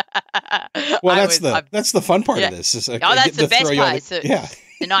 Well, that's the fun part of this. Is that's the best part.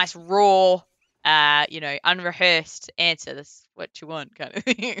 The nice raw, unrehearsed answer. That's what you want, kind of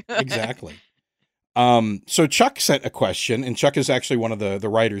thing. Exactly. So Chuck sent a question, and Chuck is actually one of the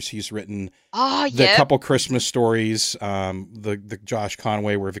writers. He's written the couple Christmas stories, the Josh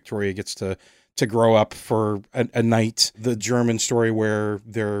Conway where Victoria gets to grow up for a night, the German story where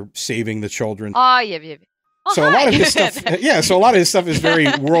they're saving the children. Oh, yeah. Oh, So a lot of his hi. stuff, yeah. So a lot of his stuff is very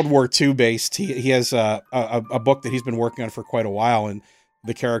World War II based. He has a book that he's been working on for quite a while, and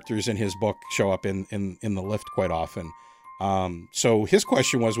the characters in his book show up in the lift quite often. So his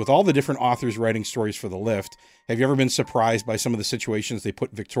question was, with all the different authors writing stories for the lift, have you ever been surprised by some of the situations they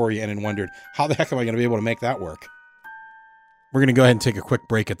put Victoria in and wondered, how the heck am I going to be able to make that work? We're going to go ahead and take a quick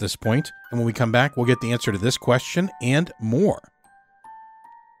break at this point, and when we come back, we'll get the answer to this question and more.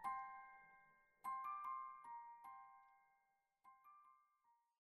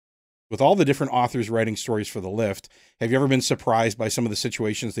 With all the different authors writing stories for the lift, have you ever been surprised by some of the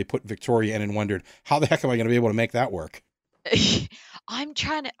situations they put Victoria in and wondered, how the heck am I going to be able to make that work? I'm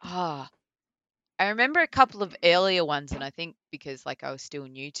trying to. I remember a couple of earlier ones, and I think because like I was still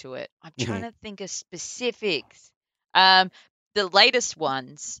new to it, I'm trying to think of specifics. Um, the latest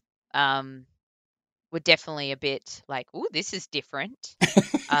ones were definitely a bit like, "Ooh, this is different."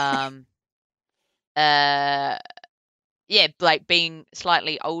 Um, uh, yeah, like being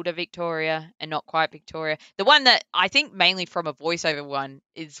slightly older Victoria and not quite Victoria. The one that I think mainly from a voiceover one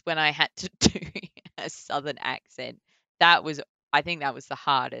is when I had to do a southern accent. That was, I think that was the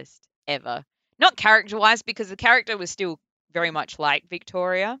hardest ever. Not character wise, because the character was still very much like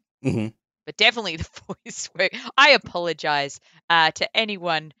Victoria, Mm-hmm. but definitely the voice work. I apologize to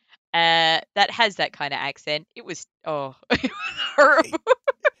anyone that has that kind of accent. It was, oh, it was horrible.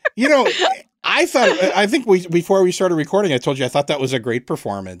 You know, I think before we started recording, I told you I thought that was a great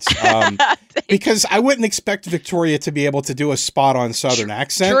performance. Because I wouldn't expect Victoria to be able to do a spot on Southern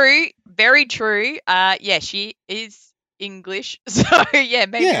accent. True, very true. Yeah, she is English, so yeah,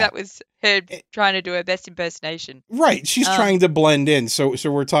 maybe that was her trying to do her best impersonation. Right, she's trying to blend in. So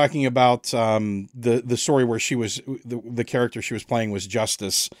we're talking about the story where she was the character she was playing was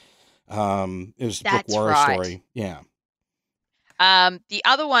Justice. It was Brooke Warren's story. Yeah. The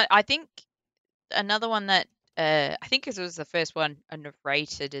other one, I think, another one that I think it was the first one I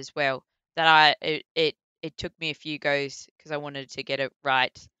narrated as well, that it took me a few goes because I wanted to get it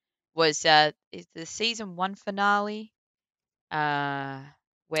right, was is the season 1 finale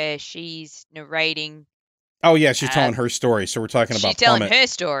where she's narrating. Oh yeah, she's telling her story. So we're talking about she's telling Plummet. her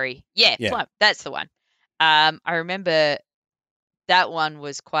story. Yeah, Plummet, that's the one. I remember that one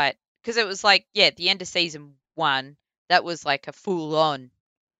was quite, because it was like, yeah, at the end of season 1, that was like a full on.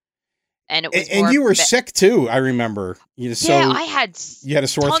 And it was and you were sick too, I remember. I had you had a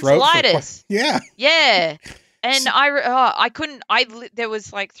sore tonsillitis. Yeah. And I couldn't. There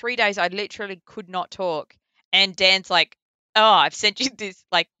was like 3 days I literally could not talk. And Dan's like, "Oh, I've sent you this,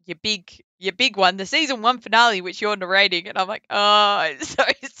 like your big one, the season 1 finale, which you're narrating." And I'm like, "Oh, I'm so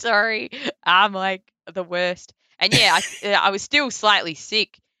sorry. I'm like the worst." And yeah, I was still slightly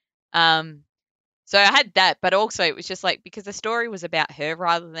sick. So I had that, but also it was just like, because the story was about her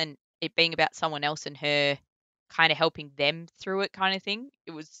rather than it being about someone else and her kind of helping them through it, kind of thing.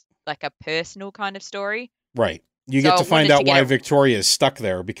 It was like a personal kind of story. Right. You get to find out why Victoria is stuck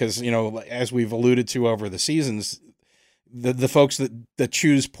there because, you know, as we've alluded to over the seasons, the folks that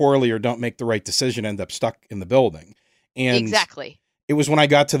choose poorly or don't make the right decision end up stuck in the building. And exactly. It was when I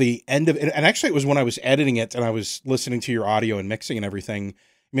got to the end of it, and actually it was when I was editing it and I was listening to your audio and mixing and everything.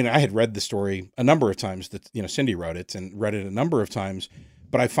 I mean, I had read the story a number of times that, you know, Cindy wrote it and read it a number of times.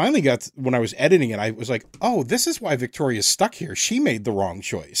 But I finally got, when I was editing it, I was like, oh, this is why Victoria's stuck here. She made the wrong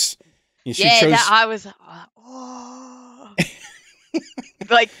choice. And she chose... I was, oh.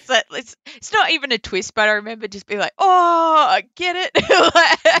 Like, it's not even a twist, but I remember just being like, oh, I get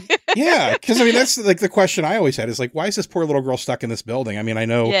it. Yeah, because I mean, that's like the question I always had is like, why is this poor little girl stuck in this building? I mean, I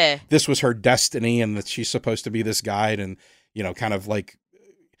know this was her destiny and that she's supposed to be this guide and, you know, kind of like,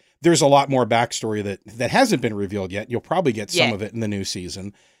 there's a lot more backstory that hasn't been revealed yet. You'll probably get some of it in the new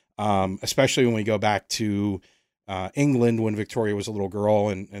season, especially when we go back to England when Victoria was a little girl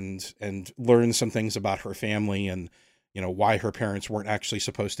and learn some things about her family and, you know, why her parents weren't actually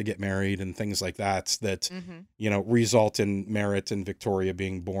supposed to get married and things like that, you know, result in Merritt and Victoria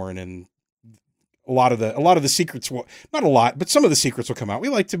being born. And a lot of the secrets not a lot, but some of the secrets will come out. We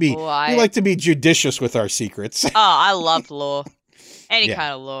like to be judicious with our secrets. Oh, I love lore. Any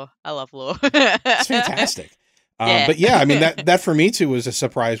kind of law. I love law. It's fantastic. But yeah, I mean, that for me too was a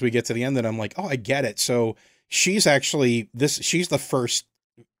surprise. We get to the end and I'm like, oh, I get it. So she's actually she's the first,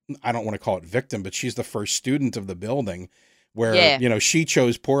 I don't want to call it victim, but she's the first student of the building where, you know, she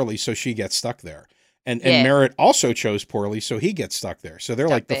chose poorly. So she gets stuck there. And Merritt also chose poorly. So he gets stuck there. So they're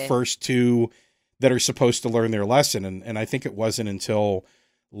like the first two that are supposed to learn their lesson. And I think it wasn't until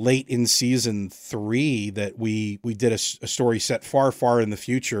late in season 3 that we did a story set far, far in the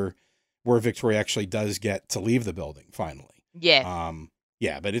future where Victoria actually does get to leave the building finally. Yeah.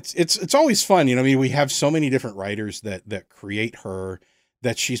 Yeah, but it's always fun, you know. I mean, we have so many different writers that create her,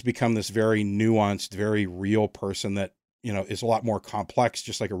 that she's become this very nuanced, very real person that, you know, is a lot more complex,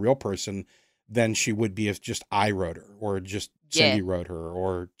 just like a real person, than she would be if just I wrote her, or just Yeah. Cindy wrote her,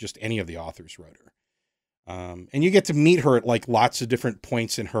 or just any of the authors wrote her. And you get to meet her at like lots of different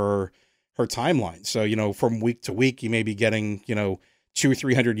points in her timeline. So, you know, from week to week, you may be getting, you know, 200 or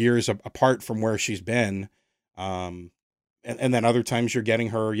 300 years apart from where she's been. Um, and then other times you're getting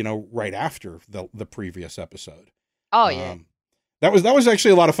her, you know, right after the previous episode. Oh yeah. Um, that was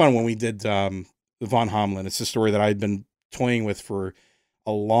actually a lot of fun when we did Von Homlin. It's a story that I'd been toying with for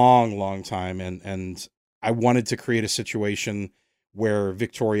a long, long time, and I wanted to create a situation where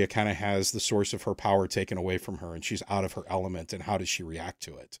Victoria kind of has the source of her power taken away from her, and she's out of her element, and how does she react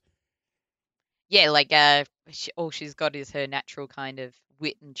to it? Yeah, like all she's got is her natural kind of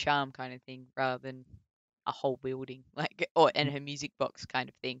wit and charm kind of thing, rather than a whole building, like, or and her music box kind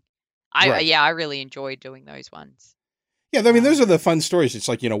of thing. Right. Yeah, I really enjoy doing those ones. Yeah, I mean, those are Um, the fun stories. It's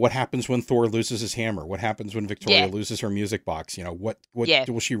like, you know, what happens when Thor loses his hammer? What happens when Victoria yeah, loses her music box? You know, what yeah,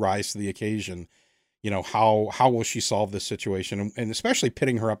 will she rise to the occasion? You know, how will she solve this situation? And especially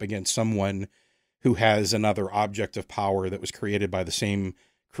pitting her up against someone who has another object of power that was created by the same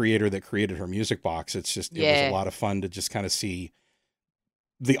creator that created her music box. It was a yeah, lot of fun to just kind of see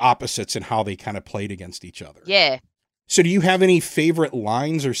the opposites and how they kind of played against each other. yeah. So do you have any favorite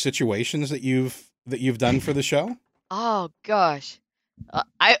lines or situations that you've done for the show? Oh gosh.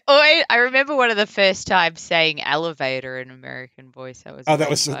 I remember one of the first times saying elevator in American voice. That was Oh, a that really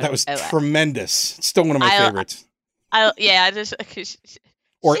was fun. that was tremendous. It's still one of my I, favorites. yeah, I just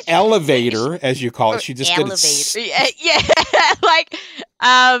Or sh- elevator, as you call it. or She just did it. elevator. Yeah, yeah. Like,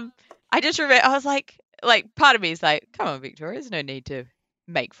 I just remember I was like, part of me is like, come on, Victoria, there's no need to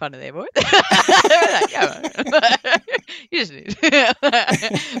make fun of their voice. Like, come on. You just need.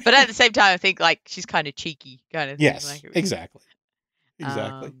 But at the same time, I think like she's kind of cheeky, kind of thing. Yes, Like, exactly.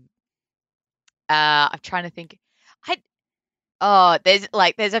 Exactly. um, I'm trying to think. I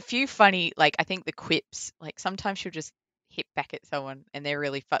there's a few funny, like, I think the quips, like sometimes she'll just hit back at someone and they're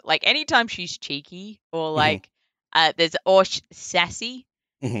really fun. Like anytime she's cheeky or Hmm. like sassy.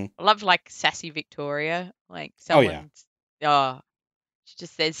 Hmm. I love like sassy Victoria. Like Oh yeah. someone's oh she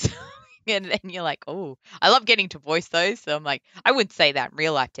just says something and then you're like, oh, I love getting to voice those. So I'm like, I wouldn't say that in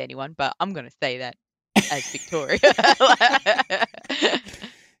real life to anyone, but I'm gonna say that as Victoria.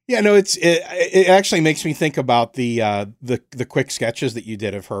 Yeah, no, it actually makes me think about the quick sketches that you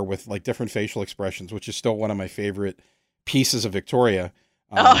did of her with like different facial expressions, which is still one of my favorite pieces of Victoria.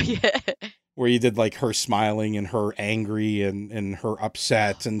 Oh Um, yeah. where you did like her smiling and her angry and her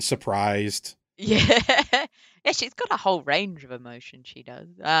upset and surprised. Yeah. Yeah, she's got a whole range of emotion, she does.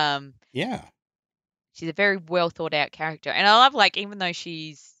 Yeah. She's a very well thought out character. And I love, like, even though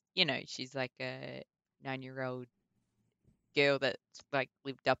she's like a 9-year-old girl that's like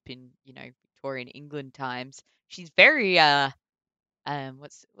lived up in, Victorian England times, she's very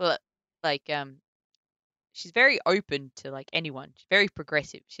what's well like she's very open to like anyone. She's very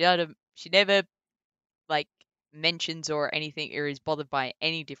progressive. She never like mentions or anything or is bothered by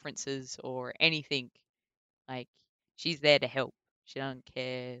any differences or anything. Like, she's there to help. She doesn't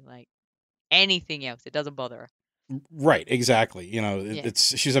care like anything else. It doesn't bother her. Right, exactly. You know, Yeah.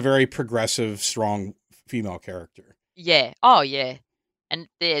 she's a very progressive, strong female character. Yeah. Oh yeah. And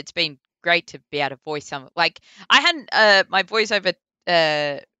yeah, it's been great to be able to voice some, like, I hadn't my voiceover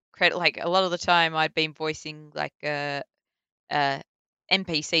credit, like a lot of the time I'd been voicing like uh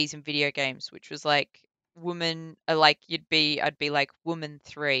NPCs in video games, which was like woman like I'd be like woman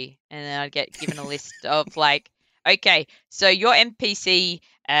 3, and then I'd get given a list of like, okay, so your NPC,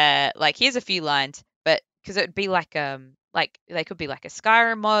 like, here's a few lines, but because it would be like they could be like a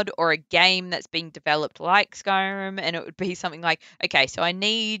Skyrim mod or a game that's being developed like Skyrim, and it would be something like, okay, so I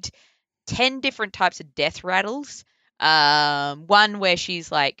need 10 different types of death rattles. One where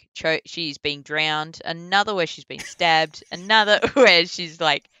she's like she's being drowned, another where she's being stabbed, another where she's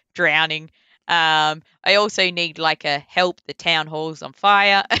like drowning. I also need like a help, the town hall's on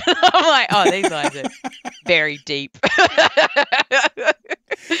fire. I'm like, oh, these lines are very deep.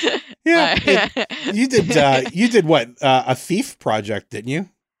 Yeah, Like, you did what, a thief project, didn't you?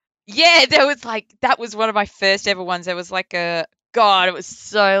 yeah, that was one of my first ever ones. There was like a God, it was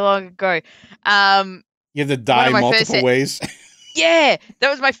so long ago. Um, You had to one die of my first multiple ways. Yeah, that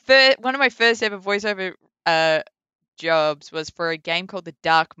was my first one of my first ever voiceover jobs was for a game called the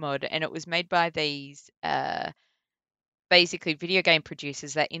Dark Mod, and it was made by these basically video game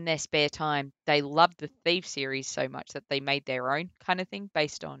producers that in their spare time they loved the Thief series so much that they made their own kind of thing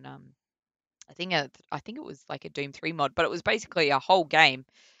based on I think it was like a Doom 3 mod, but it was basically a whole game,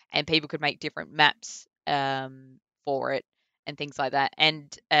 and people could make different maps for it and things like that.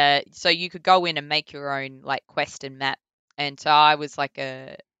 And so you could go in and make your own like quest and map. And so I was like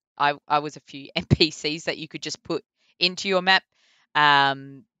I was a few NPCs that you could just put into your map,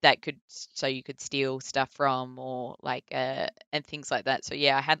 that could so you could steal stuff from, or like and things like that. So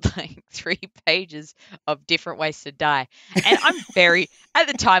yeah, I had like 3 pages of different ways to die. And at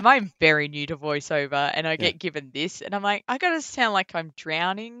the time I'm very new to voiceover, and I Yeah. get given this, and I'm like, I gotta sound like I'm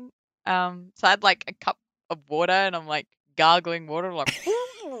drowning. So I had like a cup of water, and I'm like gargling water, like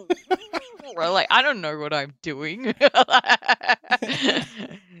like I don't know what I'm doing.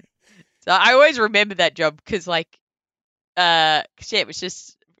 So I always remember that job because like yeah, it was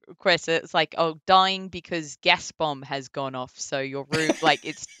just a quest. It's like, oh, dying because gas bomb has gone off, so your room like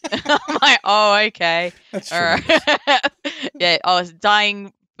it's I'm like, oh, okay. That's All tremendous. right. Yeah, I was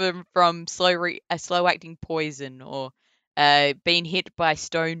dying from a slow acting poison, or being hit by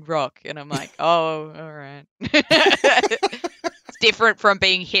stone rock, and I'm like, oh, all right. It's different from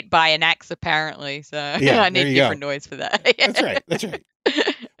being hit by an axe, apparently. So Yeah, I there need you different go. noise for that. That's right. That's right.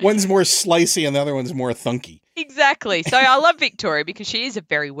 One's more slicey and the other one's more thunky. Exactly. So I love Victoria because she is a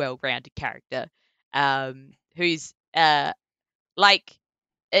very well-rounded character, who's like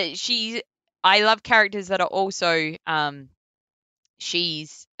she. I love characters that are also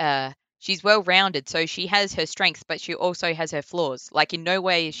she's well-rounded. So she has her strengths, but she also has her flaws. Like in no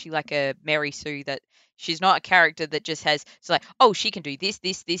way is she like a Mary Sue, that she's not a character that just has. It's like, oh, she can do this,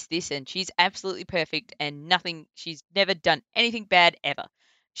 this, this, this, and she's absolutely perfect and nothing. She's never done anything bad ever. Hmm.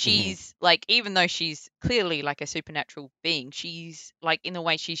 She's like, even though she's clearly like a supernatural being, she's like in the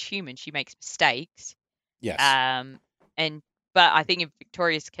way she's human. She makes mistakes. Yes. Um, and but I think in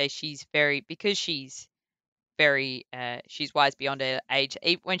Victoria's case, because she's wise beyond her age.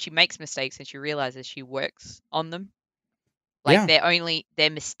 When she makes mistakes and she realizes, she works on them. Like Yeah. they're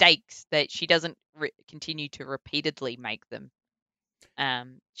mistakes that she doesn't continue to repeatedly make them.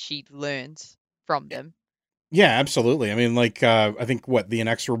 She learns from them. Yeah, absolutely. I mean, like, I think the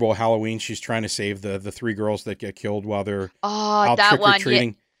inexorable Halloween, she's trying to save the 3 girls that get killed while they're Oh, out that trick or one. Yeah.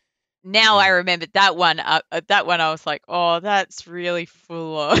 treating. Now I Yeah. remember that one. That one, I was like, oh, that's really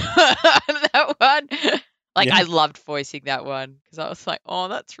full on. That one. Like, Yeah. I loved voicing that one because I was like, oh,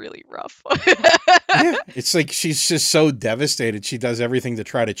 that's really rough. Yeah. It's like she's just so devastated. She does everything to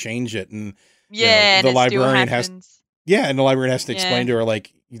try to change it. And, Yeah, and the it still librarian has, happens. yeah, and the librarian has to Yeah, explain to her,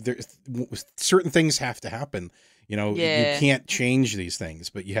 like, certain things have to happen. You yeah, can't change these things,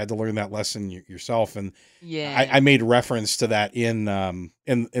 but you had to learn that lesson yourself. And yeah. I made reference to that in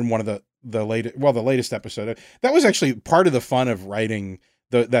one of the latest episode. That was actually part of the fun of writing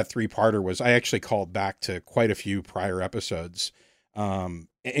that 3-parter. Was I actually called back to quite a few prior episodes,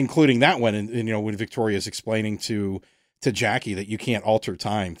 including that one. And when Victoria's explaining to Jackie that you can't alter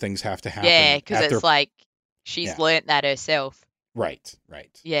time, things have to Yeah, happen because at their. it's like she's Yeah, learnt that herself. right,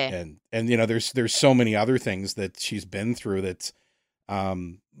 right. Yeah, And there's so many other things that she's been through that,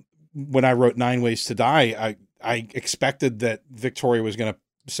 when I wrote 9 Ways to Die, I expected that Victoria was going to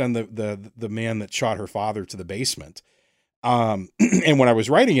send the man that shot her father to the basement. And when I was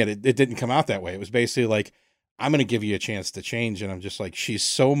writing it didn't come out that way. It was basically like, I'm going to give you a chance to change. And I'm just like, she's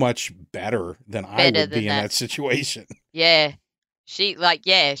so much better than I better would be than in that. that situation. Yeah, she's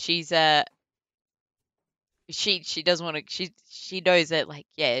she doesn't want to. She knows that, like,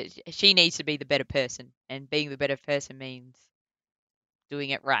 yeah, she needs to be the better person, and being the better person means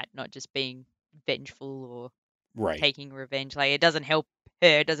doing it right, not just being vengeful or Right. taking revenge. Like, it doesn't help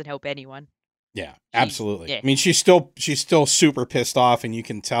her. It doesn't help anyone. Yeah, She's absolutely. yeah. I mean, she's still super pissed off, and you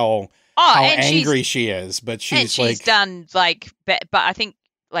can tell Oh, how angry she is, but and she's she's like, done like, but I think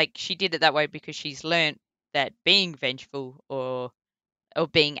like she did it that way because she's learnt that being vengeful or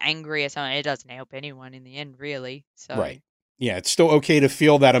being angry or something, it doesn't help anyone in the end, really. So right. Yeah, it's still okay to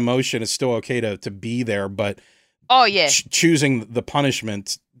feel that emotion. It's still okay to be there, but oh yeah, choosing the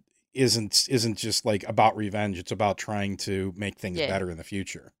punishment isn't just like about revenge. It's about trying to make things yeah, better in the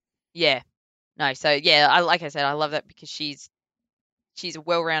future. yeah. No, so yeah, like I said, I love that because she's a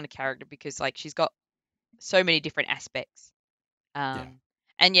well-rounded character because like she's got so many different aspects. Yeah.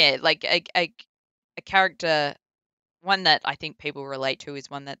 And yeah, like a character, one that I think people relate to is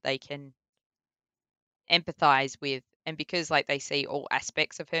one that they can empathize with, and because like they see all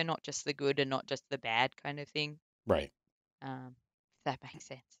aspects of her, not just the good and not just the bad kind of thing. Right. If that makes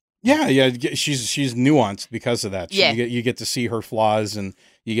sense. Yeah, yeah. She's nuanced because of that. Yeah, You get to see her flaws, and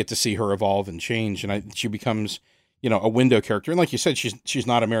you get to see her evolve and change, and she becomes, a window character. And like you said, she's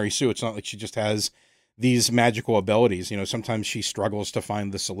not a Mary Sue. It's not like she just has these magical abilities. You know, sometimes she struggles to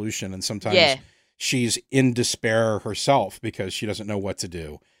find the solution, and sometimes Yeah. she's in despair herself because she doesn't know what to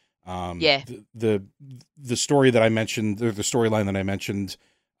do. Yeah. The story that I mentioned, the storyline that I mentioned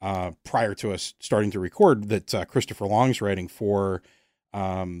prior to us starting to record, that Christopher Long's writing for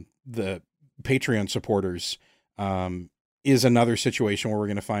the Patreon supporters, is another situation where we're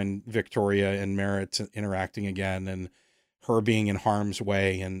going to find Victoria and Merritt interacting again, and her being in harm's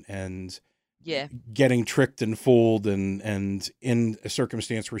way, and Yeah. getting tricked and fooled, and in a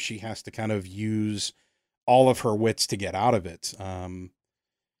circumstance where she has to kind of use all of her wits to get out of it.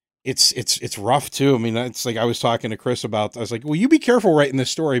 It's rough too. I mean, it's like I was talking to Chris about, I was like, well, you be careful writing this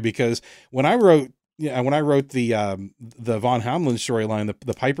story, because when I wrote the Von Hamlin storyline,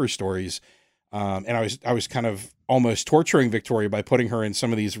 the Piper stories, and I was kind of almost torturing Victoria by putting her in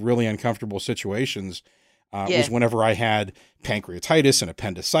some of these really uncomfortable situations, was whenever I had pancreatitis and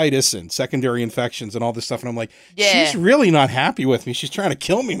appendicitis and secondary infections and all this stuff. And I'm like, she's really not happy with me. She's trying to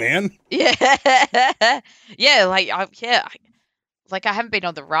kill me, man. Yeah. Yeah, like I haven't been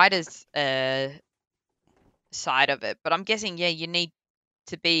on the writer's side of it, but I'm guessing, you need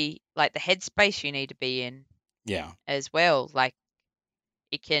to be like the headspace you need to be in Yeah. as well. Like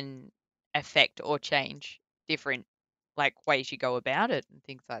it can affect or change different like ways you go about it and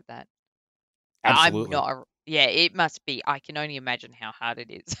things like that. I'm Absolutely. not. It must be. I can only imagine how hard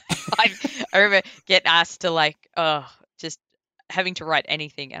it is. I remember getting asked to just having to write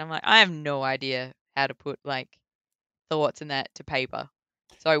anything, and I'm like, I have no idea how to put like thoughts in that to paper.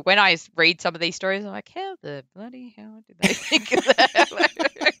 So when I read some of these stories, I'm like, how the bloody hell did they think of that?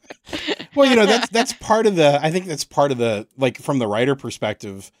 Well, you know, that's part of the, I think that's part of the, like, from the writer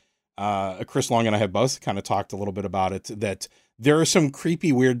perspective, Chris Long and I have both kind of talked a little bit about it, that there are some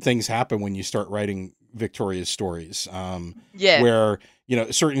creepy, weird things happen when you start writing Victoria's stories, where, you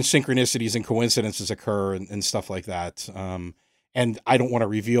know, certain synchronicities and coincidences occur, and stuff like that. And I don't want to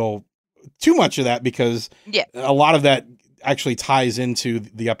reveal too much of that, because a lot of that actually ties into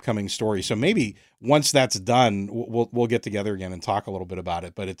the upcoming story. So maybe once that's done, we'll get together again and talk a little bit about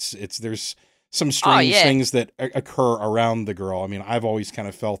it. But there's some strange things that occur around the girl. I mean, I've always kind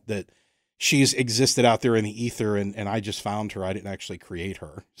of felt that she's existed out there in the ether, and I just found her. I didn't actually create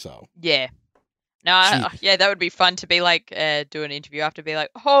her. So no, that would be fun to be like, do an interview after, be like,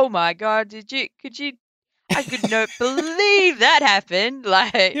 oh my god, I could not believe that happened.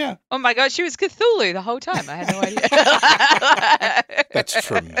 Like, oh my god, she was Cthulhu the whole time. I had no idea. That's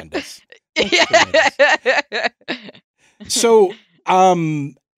tremendous. Tremendous. So,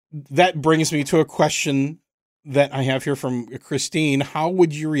 that brings me to a question that I have here from Christine. How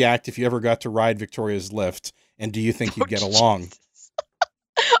would you react if you ever got to ride Victoria's lift? And do you think you'd get along?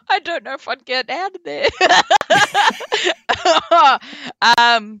 I don't know if I'd get out of there.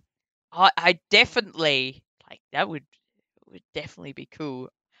 I definitely, like, that would definitely be cool.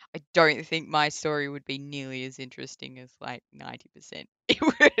 I don't think my story would be nearly as interesting as like 90%. It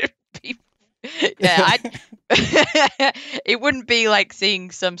would be, it wouldn't be like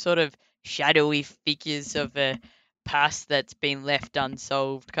seeing some sort of shadowy figures of a past that's been left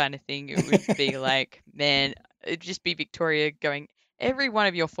unsolved kind of thing. It would be like, man, it'd just be Victoria going, every one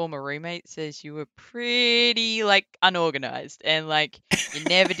of your former roommates says you were pretty like unorganized, and like you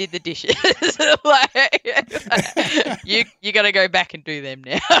never did the dishes. Like, you got to go back and do them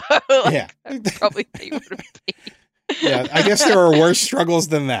now. Like, that'd probably be what it would be. Yeah, I guess there are worse struggles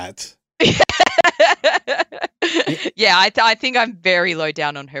than that. Yeah, I think I'm very low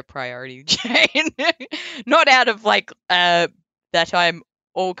down on her priority chain. Not out of like that I'm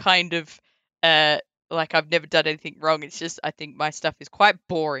all kind of like I've never done anything wrong. It's just I think my stuff is quite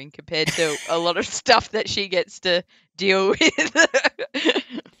boring compared to a lot of stuff that she gets to deal with.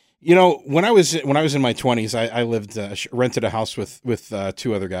 You know, when I was in my 20s, I lived rented a house with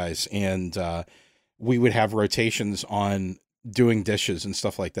two other guys, and we would have rotations on doing dishes and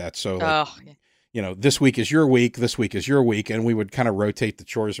stuff like that. So, like, you know, this week is your week, this week is your week, and we would kind of rotate the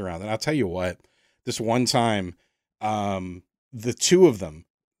chores around. And I'll tell you what, this one time, the two of them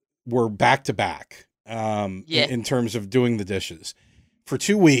were back to back in terms of doing the dishes for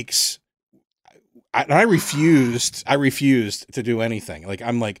 2 weeks. I refused to do anything. Like,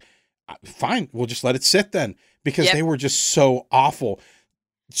 I'm like, fine, we'll just let it sit then, because they were just so awful.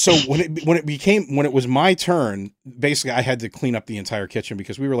 So when it was my turn, basically I had to clean up the entire kitchen,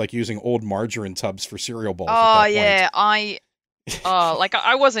 because we were like using old margarine tubs for cereal bowls. Oh yeah, like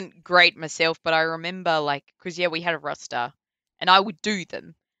I wasn't great myself, but I remember like, because we had a roster, and I would do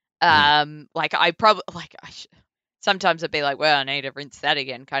them. Like I probably like sometimes I'd be like, well, I need to rinse that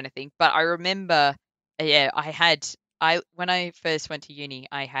again, kind of thing. But I remember, when I first went to uni,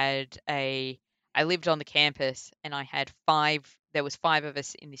 I had I lived on the campus and I had there was 5 of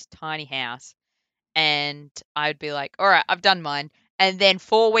us in this tiny house, and I'd be like, all right, I've done mine. And then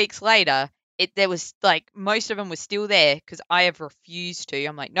 4 weeks later, there was like most of them were still there because I have refused to.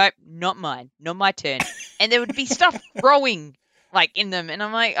 I'm like, nope, not mine, not my turn. And there would be stuff growing like in them, and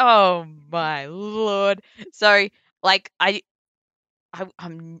I'm like, oh my lord. So like I've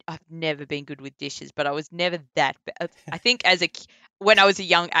never been good with dishes, but I was never that bad. I think when I was a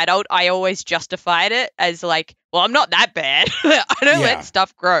young adult, I always justified it as like, well, I'm not that bad. I don't Yeah. let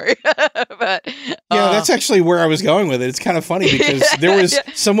stuff grow. But Yeah, that's actually where I was going with it. It's kind of funny because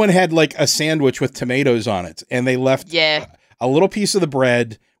someone had like a sandwich with tomatoes on it, and they left a little piece of the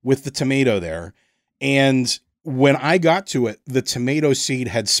bread with the tomato there. And when I got to it, the tomato seed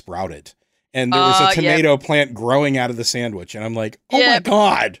had sprouted. And there was a tomato plant growing out of the sandwich. And I'm like, oh my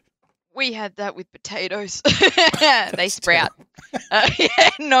God. We had that with potatoes. They sprout.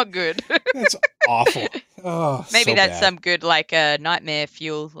 Not good. That's awful. Oh, maybe so that's bad. some good like nightmare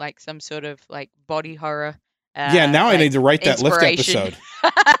fuel, like some sort of like body horror. Yeah, now I need to write that lift inspiration.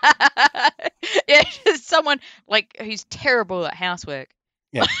 episode. Yeah, just someone like who's terrible at housework.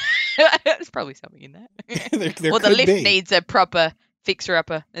 Yeah. There's probably something in that. there Well, the could lift be. needs a proper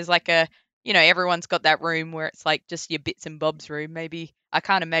fixer-upper. There's like everyone's got that room where it's like just your bits and bobs room. Maybe I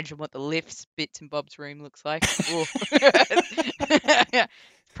can't imagine what the lift's bits and bobs room looks like.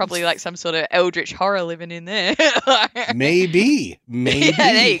 Probably like some sort of eldritch horror living in there. Maybe. Yeah,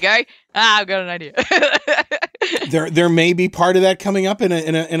 there you go. I've got an idea. There may be part of that coming up in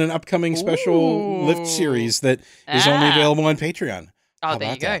an upcoming special lift series that is only available on Patreon. Oh,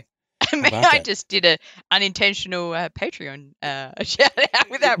 there you go. That? Maybe I just did a unintentional Patreon shout out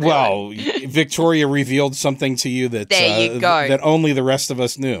without realizing. Well, Victoria revealed something to you that there you go. That only the rest of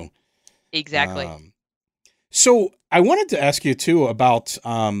us knew. Exactly. So I wanted to ask you too about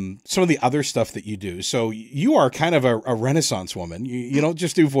some of the other stuff that you do. So you are kind of a Renaissance woman. You don't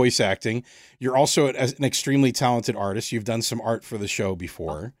just do voice acting. You're also an extremely talented artist. You've done some art for the show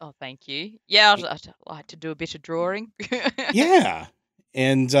before. Oh, thank you. Yeah, I'd like to do a bit of drawing. Yeah.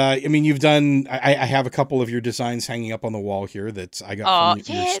 And I mean, you've done. I have a couple of your designs hanging up on the wall here that I got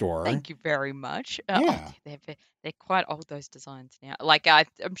from your store. Thank you very much. Yeah, they're quite old, those designs now. Like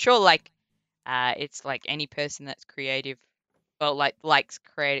I'm sure, like it's like any person that's creative, or like likes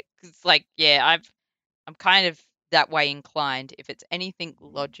creative. It's like I'm kind of that way inclined. If it's anything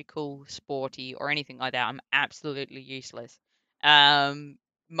logical, sporty, or anything like that, I'm absolutely useless. My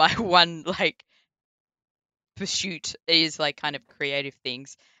one like pursuit is like kind of creative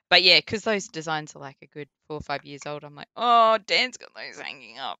things, but yeah, because those designs are like a good 4 or 5 years old, I'm like, oh, Dan's got those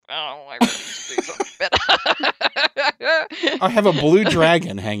hanging up. Oh, I really should do something better. I have a blue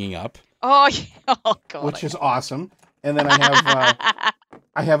dragon hanging up. Oh, yeah. Oh God, which is awesome. And then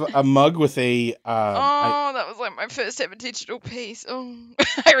I have a mug with a that was like my first ever digital piece. Oh,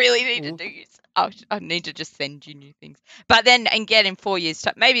 I really need to do. I need to just send you new things. But then again, in 4 years'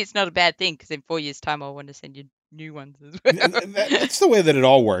 time, maybe it's not a bad thing, because in 4 years' time, I'll want to send you new ones as well. That's the way that it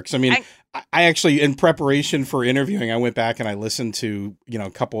all works. I mean, I actually, in preparation for interviewing, I went back and I listened to a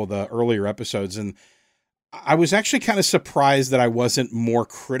couple of the earlier episodes, and I was actually kind of surprised that I wasn't more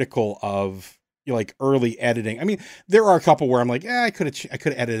critical of like early editing. I mean, there are a couple where I'm like, I could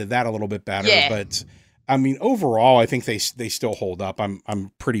have edited that a little bit better, but I mean, overall, I think they still hold up.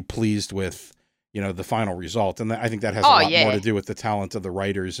 I'm pretty pleased with the final result, and I think that has a lot more to do with the talent of the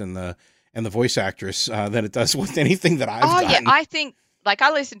writers and the voice actress than it does with anything that I've done. Yeah, I think like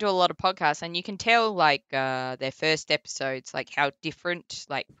I listen to a lot of podcasts, and you can tell like their first episodes, like how different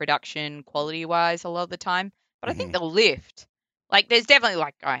like production quality wise a lot of the time. But I think the lift, like there's definitely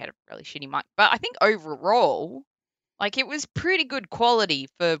like I had a really shitty mic, but I think overall, like it was pretty good quality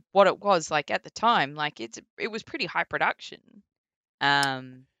for what it was like at the time. Like it was pretty high production.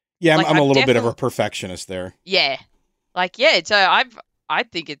 Yeah, like, I'm a little bit of a perfectionist there. Yeah, like so I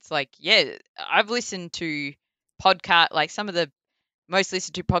think it's like I've listened to like some of the most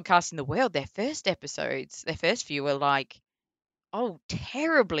listened to podcasts in the world. Their first episodes, their first few were like,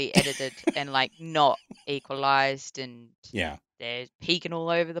 terribly edited and like not equalized, and they're peeking all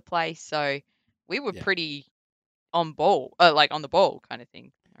over the place. So we were pretty on ball, like on the ball kind of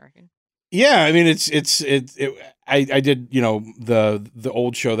thing, I reckon. Yeah, I mean I did the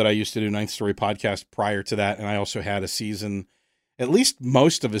old show that I used to do, Ninth Story Podcast, prior to that, and I also had a season, at least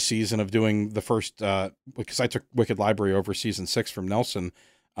most of a season of doing the first because I took Wicked Library over season 6 from Nelson.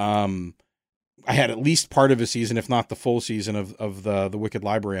 I had at least part of a season, if not the full season of the Wicked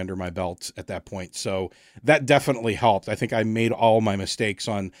Library under my belt at that point. So that definitely helped. I think I made all my mistakes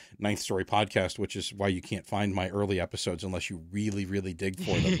on Ninth Story Podcast, which is why you can't find my early episodes unless you really, really dig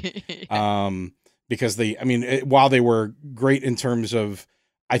for them. because while they were great in terms of,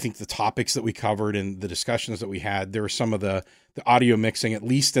 I think, the topics that we covered and the discussions that we had, there were some of the audio mixing, at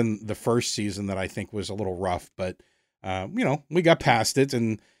least in the first season, that I think was a little rough, but we got past it.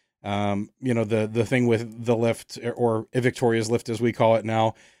 And the thing with the lift, or Victoria's lift as we call it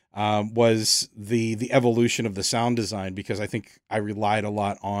now, was the evolution of the sound design, because I think I relied a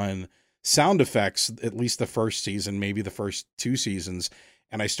lot on sound effects, at least the first season, maybe the first 2 seasons.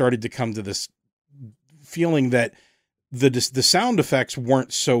 And I started to come to this feeling that the sound effects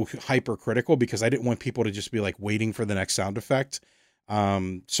weren't so hypercritical, because I didn't want people to just be like waiting for the next sound effect.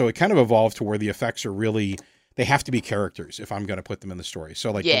 So it kind of evolved to where the effects are really, they have to be characters if I'm going to put them in the story.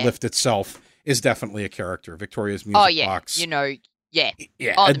 So like the lift itself is definitely a character. Victoria's music box. Yeah.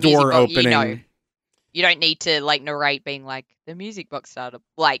 A door opening. You don't need to like narrate being like the music box started.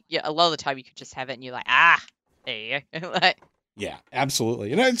 Like, a lot of the time you could just have it and you're like, there you go. Like, yeah,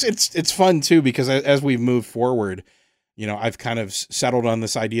 absolutely. And it's fun too, because as we've moved forward, I've kind of settled on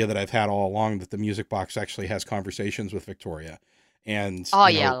this idea that I've had all along, that the music box actually has conversations with Victoria. And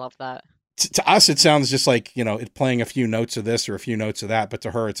I love that. To us, it sounds just like, it's playing a few notes of this or a few notes of that, but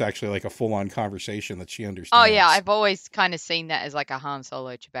to her, it's actually like a full-on conversation that she understands. Oh yeah, I've always kind of seen that as like a Han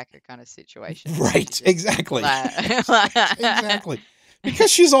Solo Chewbacca kind of situation. Right, exactly. Exactly.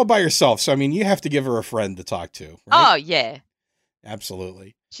 Because she's all by herself, so you have to give her a friend to talk to. Right? Oh yeah.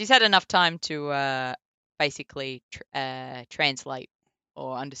 Absolutely. She's had enough time to basically translate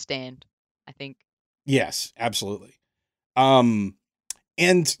or understand, I think. Yes, absolutely. And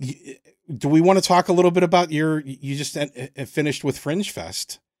do we want to talk a little bit about you just finished with Fringe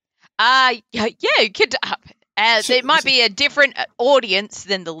Fest? Yeah, you could. It might be a different audience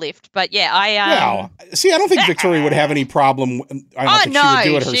than the lift, but yeah, I don't think Victoria would have any problem. I don't think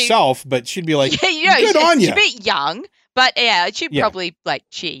she would do it herself, but she'd be like, good on you. She's a bit young, but yeah, she'd probably like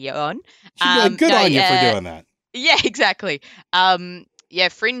cheer you on. She'd be like, good on you for doing that. Yeah, exactly.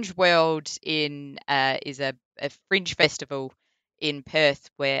 Fringe World is a fringe festival in Perth,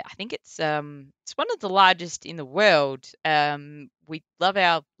 where I think it's one of the largest in the world. We love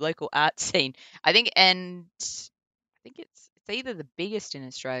our local art scene, I think, and I think it's either the biggest in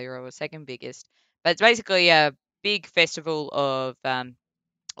Australia or the second biggest. But it's basically a big festival of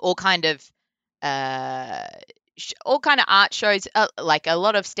all kind of art shows, like a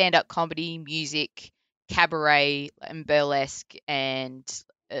lot of stand-up comedy, music, cabaret, and burlesque, and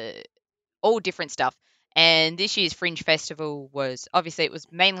all different stuff. And this year's Fringe Festival was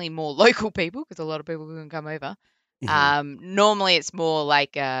mainly more local people, because a lot of people couldn't come over. Normally it's more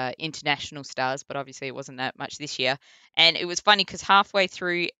like international stars, but obviously it wasn't that much this year. And it was funny because halfway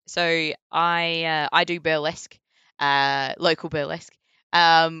through, so I do burlesque, local burlesque,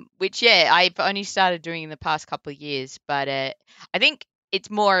 which I've only started doing in the past couple of years, but I think it's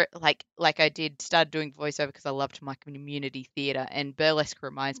more like I started doing voiceover because I loved my community theatre, and burlesque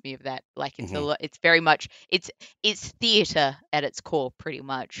reminds me of that. Like it's very much it's theatre at its core, pretty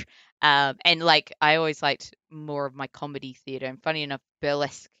much. And like I always liked more of my comedy theatre, and funny enough,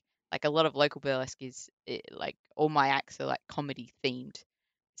 burlesque, like a lot of local burlesque like all my acts are like comedy themed.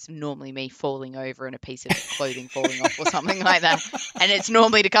 It's normally me falling over and a piece of clothing falling off or something like that. And it's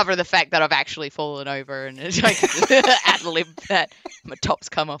normally to cover the fact that I've actually fallen over and it's like ad-lib that my top's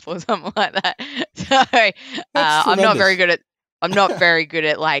come off or something like that. So I'm not very good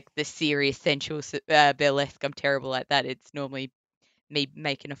at like the serious sensual burlesque. I'm terrible at that. It's normally me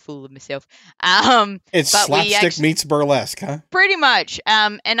making a fool of myself. It's slapstick meets burlesque, huh? Pretty much.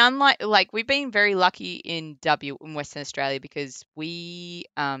 And unlike, like, we've been very lucky in Western Australia, because we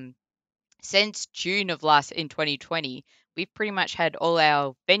since June of in 2020, we've pretty much had all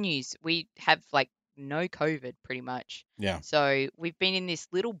our venues. We have like no COVID, pretty much. Yeah. So we've been in this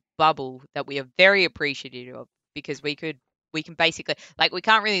little bubble that we are very appreciative of, because we can basically, like, we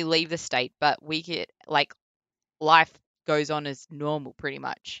can't really leave the state, but we get like life goes on as normal pretty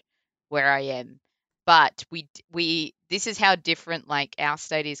much where I am. But this is how different like our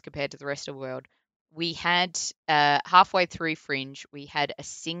state is compared to the rest of the world. We had halfway through Fringe, we had a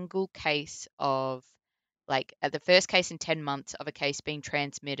single case of like the first case in 10 months of a case being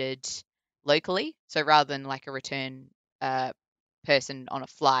transmitted locally. So rather than like a return person on a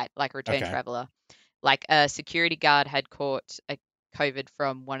flight, like a return traveler, like a security guard had caught a COVID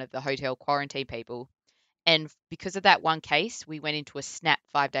from one of the hotel quarantine people. And because of that one case, we went into a snap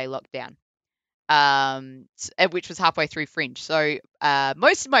 5-day lockdown, which was halfway through Fringe. So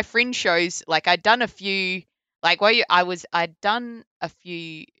most of my Fringe shows, like I'd done a few, like I'd done a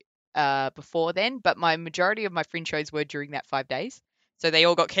few before then, but my majority of my Fringe shows were during that 5 days. So they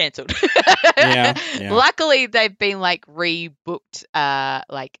all got cancelled. Yeah. Luckily, they've been like rebooked.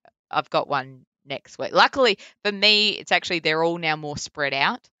 Like I've got one next week. Luckily for me, it's actually they're all now more spread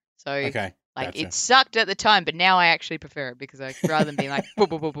out. So Okay, like gotcha. it sucked at the time, but now I actually prefer it because I rather than being like boom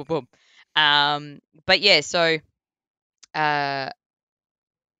boom boom boom boom. But yeah, so uh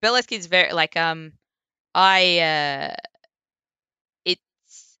burlesque is very like I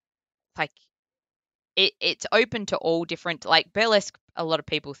it's like it's open to all different like burlesque. A lot of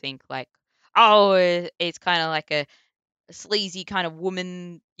people think like, oh, it's kind of like a sleazy kind of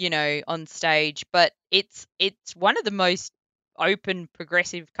woman, on stage, but it's one of the most open,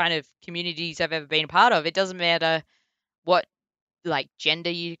 progressive kind of communities I've ever been a part of. It doesn't matter what like gender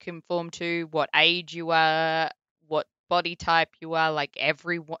you conform to, what age you are, what body type you are. Like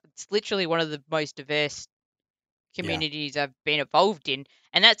everyone, it's literally one of the most diverse Yeah. communities I've been involved in.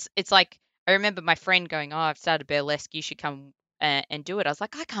 And it's like, I remember my friend going, "Oh, I've started burlesque. You should come and do it." I was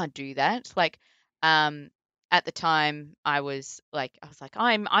like, "I can't do that." Like, um, at the time, I was like,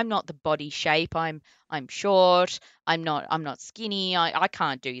 I'm not the body shape. I'm short. I'm not skinny. I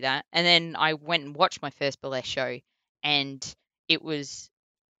can't do that. And then I went and watched my first burlesque show, and it was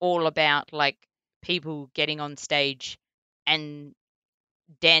all about like people getting on stage and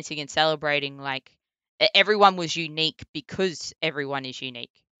dancing and celebrating like everyone was unique because everyone is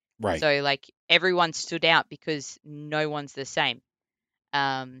unique. Right. So like everyone stood out because no one's the same.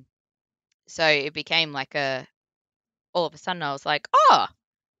 Um so it became like a all of a sudden I was like, "Oh,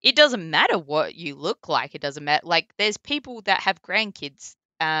 it doesn't matter what you look like. It doesn't matter. Like there's people that have grandkids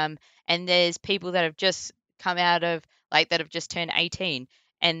and there's people that have just come out of like that have just turned 18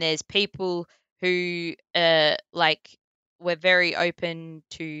 and there's people who like we're very open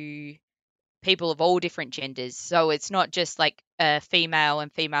to people of all different genders. So it's not just like female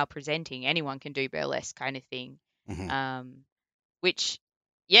and female presenting. Anyone can do burlesque kind of thing. Hmm. Um, which,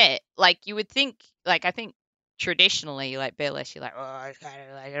 yeah, like you would think, like I think traditionally, like burlesque, you're like, oh, it's kind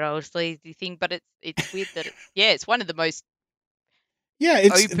of like an old sleazy thing, but it's weird that it's one of the most Yeah,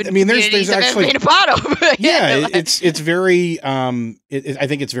 it's. I open mean, there's communities I've ever actually. been a part of. Yeah, Yeah, like, it's very. I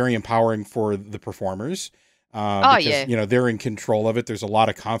think it's very empowering for the performers, oh because yeah, they're in control of it. There's a lot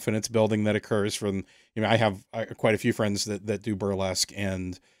of confidence building that occurs from. I have quite a few friends that do burlesque,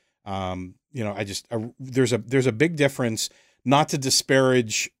 and I just there's a big difference. Not to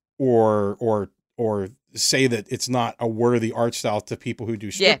disparage or say that it's not a worthy art style to people who do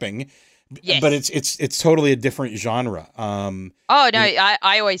yeah, stripping, but yes. it's totally a different genre. Oh no, You know,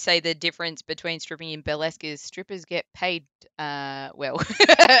 I always say the difference between stripping and burlesque is strippers get paid well.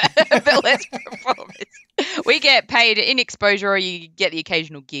 Burlesque performers. We get paid in exposure or you get the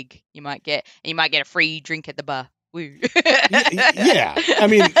occasional gig you might get a free drink at the bar. Woo. Yeah. I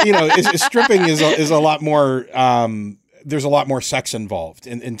mean, stripping is a lot more. There's a lot more sex involved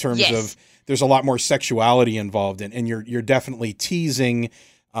in terms of Yes. there's a lot more sexuality involved, and you're definitely teasing.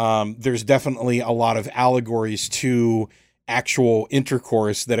 There's definitely a lot of allegories to actual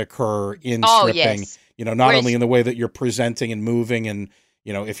intercourse that occur in Oh stripping. yes. Not only Whereas in the way that you're presenting and moving, and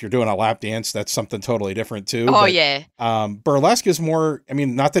if you're doing a lap dance, that's something totally different too. oh But yeah. burlesque is more. I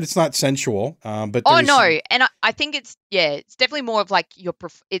mean, not that it's not sensual, but Oh there's no, and I think it's definitely more of like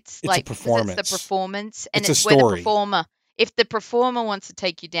it's it's a like because it's the performance. performance and It's a it's where the story. performer if the performer wants to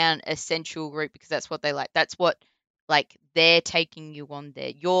take you down a sensual route because that's what they like, that's what like they're taking you on there.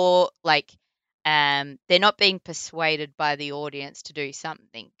 You're like they're not being persuaded by the audience to do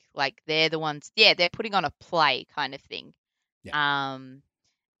something. Like they're the ones they're putting on a play kind of thing. Yeah. Um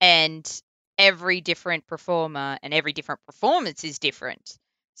and every different performer and every different performance is different.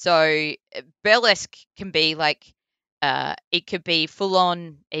 So burlesque can be like it could be full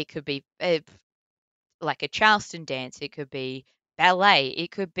on, it could be like a Charleston dance, it could be ballet,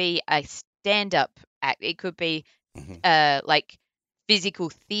 it could be a stand up act, it could be Hmm. like physical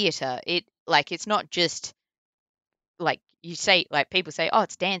theater. It's not just like you say like people say oh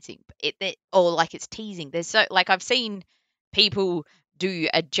it's dancing or like it's teasing. There's so like I've seen people do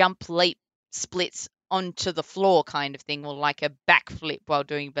a jump leap splits onto the floor kind of thing or like a backflip while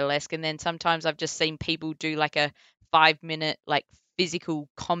doing burlesque, and then sometimes I've just seen people do like a 5 minute like physical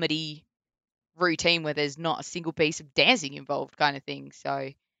comedy routine where there's not a single piece of dancing involved kind of thing. So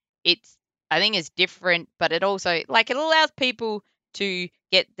it's I think it's different, but it also like it allows people to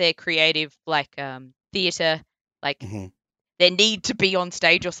get their creative like theater like Hmm. their need to be on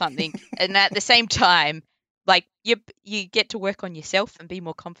stage or something, and at the same time like you get to work on yourself and be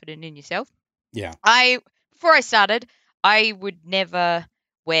more confident in yourself. Yeah. I Before I started, I would never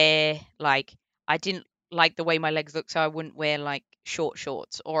wear like I didn't like the way my legs look, so I wouldn't wear like short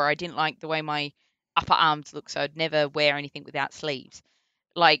shorts, or I didn't like the way my upper arms look, so I'd never wear anything without sleeves.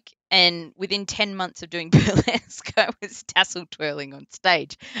 Like And within 10 months of doing burlesque, I was tassel twirling on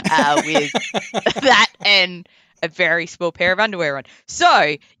stage with that and a very small pair of underwear on.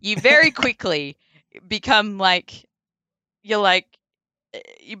 So you very quickly become like, you're like,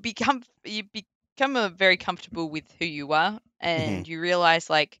 you become very comfortable with who you are, and you realize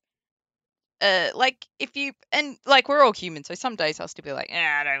like if you, and like we're all human, so some days I'll still be like,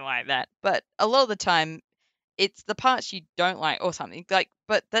 I don't like that, but a lot of the time it's the parts you don't like or something like,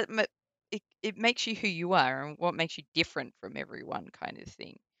 but it makes you who you are and what makes you different from everyone kind of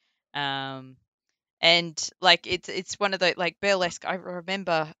thing. And like it's one of the like burlesque. I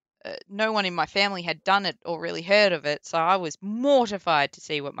remember no one in my family had done it or really heard of it, so I was mortified to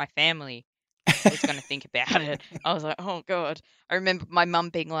see what my family was going to think about it. I was like, oh god. I remember my mum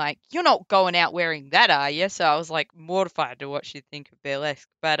being like, "You're not going out wearing that, are you?" So I was like mortified to what she'd think of burlesque.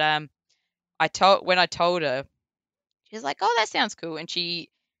 But I told her, she was like, "Oh, that sounds cool," and she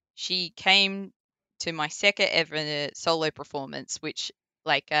came to my second ever solo performance, which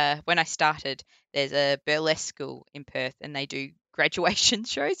like when I started, there's a burlesque school in Perth, and they do graduation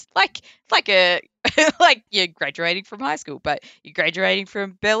shows, like a like you're graduating from high school, but you're graduating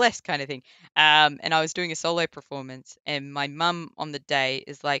from burlesque kind of thing. And I was doing a solo performance, and my mum on the day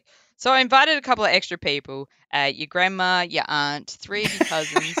is like, "So I invited a couple of extra people, your grandma, your aunt, 3 of your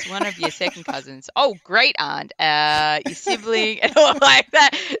cousins, one of your second cousins. Oh, great aunt, your sibling," and all like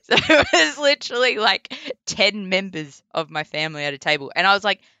that. So it was literally like 10 members of my family at a table. And I was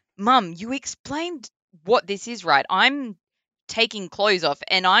like, "Mum, you explained what this is, right? I'm taking clothes off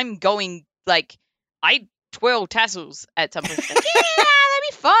and I'm going like, I twirl tassels at some point." She's like, "Yeah,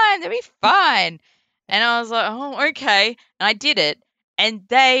 that'd be fine. And I was like, "Oh, okay." And I did it, and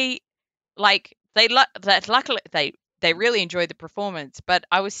luckily they really enjoyed the performance. But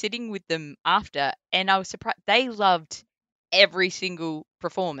I was sitting with them after, and I was surprised they loved every single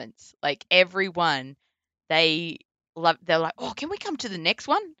performance, like every one. They they're like, "Oh, can we come to the next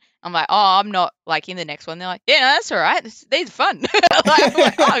one?" I'm like, "Oh, I'm not like in the next one." They're like, "Yeah, no, that's all right. These are fun." I'm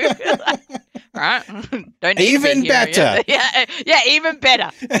like, "Oh, all right, don't need Even to be here, better. yeah, even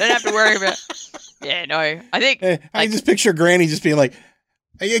better. Don't have to worry about." Yeah, no, I think I just picture Granny just being like,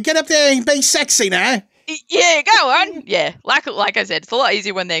 "You get up there and be sexy now." yeah, go on. Yeah, like I said, it's a lot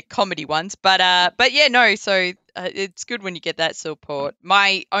easier when they're comedy ones, but yeah, no. So it's good when you get that support.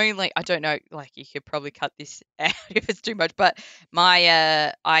 I don't know, like you could probably cut this out if it's too much, but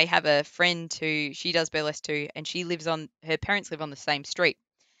I have a friend who she does burlesque too, and her parents live on the same street,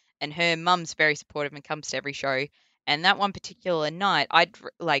 and her mum's very supportive and comes to every show. And that one particular night,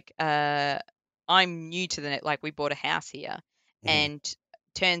 I'm new to the net. Like we bought a house here, and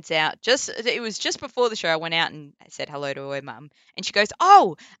turns out it was just before the show. I went out and said hello to her mum, and she goes,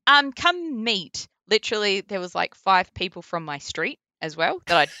 "Oh, come meet." Literally, there was like 5 people from my street as well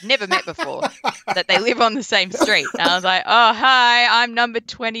that I'd never met before. That they live on the same street. And I was like, "Oh, hi, I'm number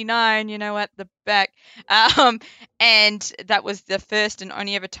 29, at the back." And that was the first and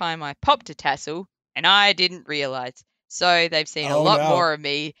only ever time I popped a tassel, and I didn't realize. So they've seen a lot more of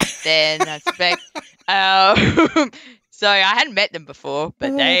me than I expect. So I hadn't met them before,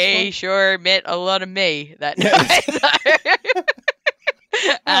 but they sure met a lot of me that night.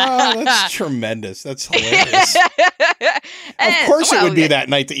 Oh, that's tremendous. That's hilarious. Of course it would be that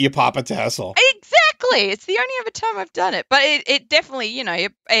night that you pop a tassel. Exactly. It's the only other time I've done it. But it definitely,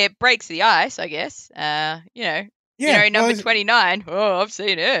 it breaks the ice, I guess. Number 29. Oh, I've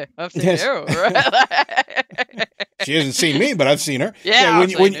seen her. She hasn't seen me, but I've seen her. Yeah,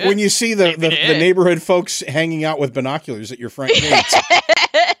 when you see the neighborhood folks hanging out with binoculars at your front gates.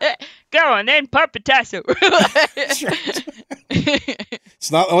 Go on then, pop a tassel. That's right. It's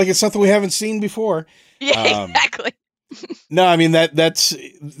not like it's something we haven't seen before. Yeah, exactly. No, I mean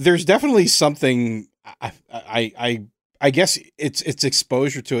there's definitely something. I guess it's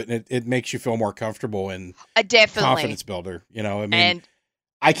exposure to it, and it makes you feel more comfortable and definitely confidence builder.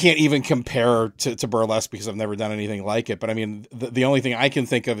 I can't even compare to burlesque because I've never done anything like it. But I mean, the only thing I can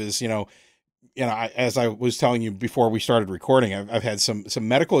think of is as I was telling you before we started recording, I've had some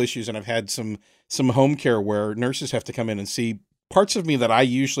medical issues, and I've had some home care where nurses have to come in and see parts of me that I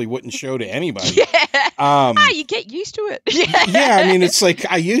usually wouldn't show to anybody. Yeah. You get used to it. Yeah, I mean, it's like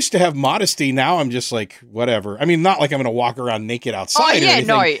I used to have modesty. Now I'm just like, whatever. I mean, not like I'm going to walk around naked outside. Oh, yeah,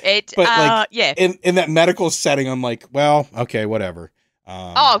 or anything, in that medical setting, I'm like, well, okay, whatever.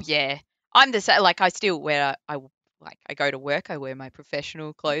 Yeah. I'm the same. Like, I still wear, I go to work, I wear my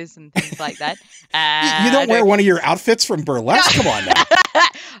professional clothes and things like that. You don't wear one of your outfits from burlesque? Come on now.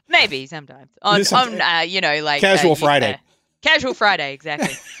 Maybe sometimes. On Casual Friday. Casual Friday,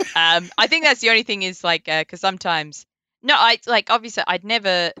 exactly. I think that's the only thing is like, because sometimes No, I like obviously I'd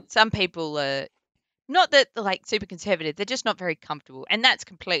never. Some people are not that they're like super conservative. They're just not very comfortable, and that's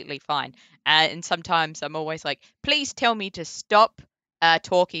completely fine. And sometimes I'm always like, please tell me to stop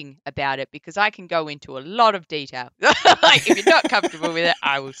talking about it because I can go into a lot of detail. Like if you're not comfortable with it,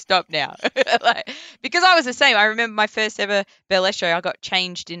 I will stop now. Like, because I was the same. I remember my first ever burlesque show. I got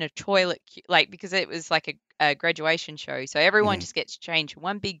changed in a toilet, like because it was like a graduation show, so everyone Mhm. just gets changed in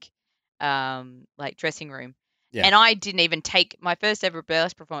one big like dressing room. Yeah. And I didn't even take my first ever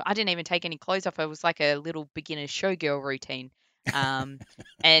burlesque performance. I didn't even take any clothes off. It was like a little beginner showgirl routine.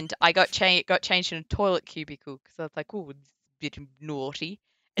 And I got changed in a toilet cubicle because I was like, oh, it's a bit naughty.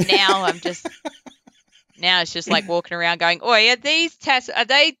 And now now it's just like walking around going, oh, are these tests, are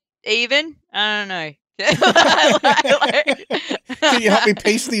they even? I don't know. Can you help me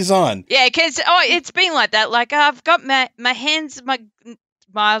paste these on? Yeah, because it's been like that. Like I've got my hands,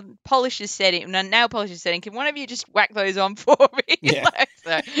 my polish is setting, my nail polish is setting. Can one of you just whack those on for me? Yeah.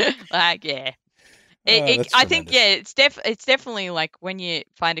 Yeah. That's I think tremendous. it's definitely like when you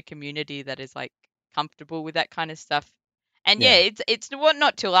find a community that is like comfortable with that kind of stuff. And Yeah. it's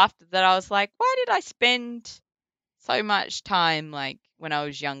not till after that I was like, why did I spend so much time like when I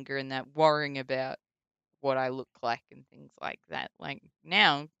was younger and that worrying about what I look like and things like that. Like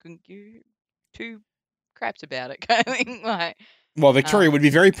now, couldn't give two craps about it, kind of thing. Like, Well, Victoria would be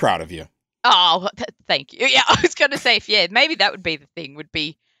very proud of you. oh, thank you. Yeah, I was gonna say, maybe that would be the thing. Would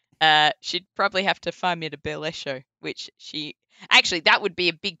be, she'd probably have to find me at a burlesque show, which that would be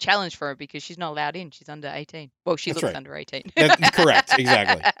a big challenge for her because she's not allowed in. She's under 18. Well, she That's looks right. under 18. That's correct.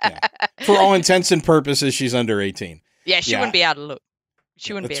 Exactly. Yeah. For all intents and purposes, she's under 18. Yeah, she wouldn't be able to look.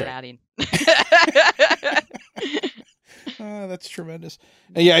 She wouldn't be that's allowed in. That's tremendous.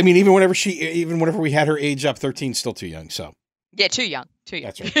 Yeah, I mean, even whenever we had her age up, 13's still too young. So Yeah, too young. Too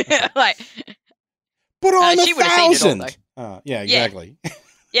young. That's right. Like, put on she would have seen it 1,000. all, Yeah, exactly.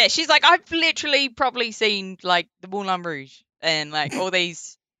 Yeah, she's like, I've literally probably seen like the Moulin Rouge and like all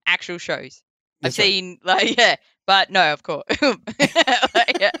these actual shows. That's I've seen like but no, of course.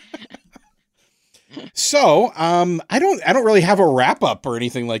 Like, yeah. So, I don't really have a wrap up or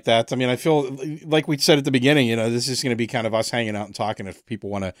anything like that. I mean, I feel like we said at the beginning, this is going to be kind of us hanging out and talking. If people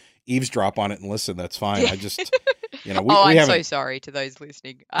want to eavesdrop on it and listen, that's fine. I just, we I'm haven't. so sorry to those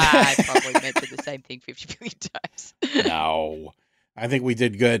listening. I probably mentioned the same thing 50 billion times. No, I think we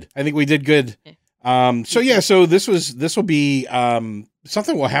did good. Yeah. So this will be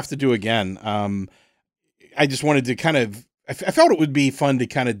something we'll have to do again. I just wanted to kind of. I felt it would be fun to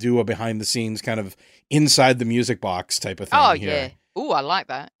kind of do a behind the scenes, kind of inside the music box type of thing. Oh here. Yeah. Oh, I like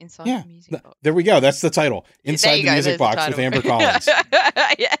that. Inside the music box. There we go. That's the title. Inside the music box the with Amber Collins.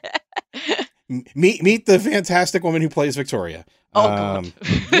 Yeah. Meet the fantastic woman who plays Victoria. Oh God.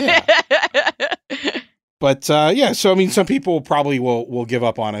 Yeah. But so I mean, some people probably will give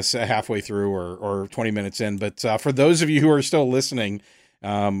up on us halfway through or 20 minutes in. But for those of you who are still listening,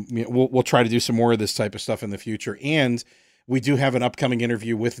 we'll try to do some more of this type of stuff in the future. And we do have an upcoming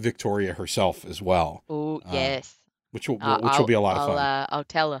interview with Victoria herself as well. Oh yes. Which will be a lot of fun. I'll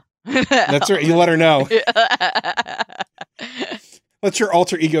tell her. That's right. You let her know. Let your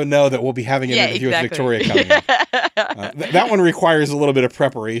alter ego know that we'll be having an interview with Victoria coming up. That one requires a little bit of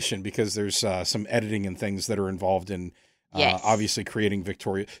preparation because there's some editing and things that are involved in obviously creating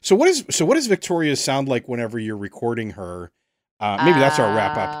Victoria. So what does Victoria sound like whenever you're recording her? Maybe that's our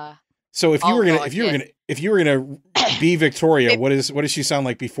wrap up. So if you were gonna be Victoria, what does she sound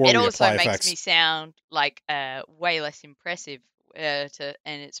like before we apply effects? It also makes me sound like way less impressive. And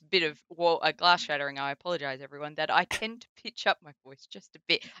it's a bit of glass shattering. I apologize, everyone, that I tend to pitch up my voice just a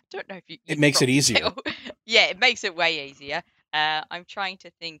bit. I don't know if you it makes it easier. Tell. Yeah, it makes it way easier. I'm trying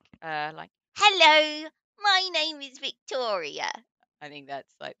to think like, hello, my name is Victoria. I think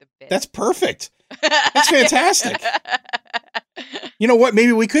that's like the best. That's perfect. That's fantastic. You know what?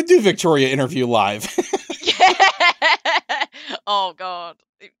 Maybe we could do Victoria interview live. Oh God.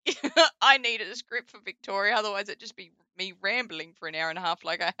 I need a script for Victoria, otherwise it'd just be me rambling for an hour and a half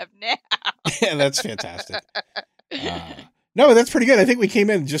like I have now. Yeah, that's fantastic. No, that's pretty good. I think we came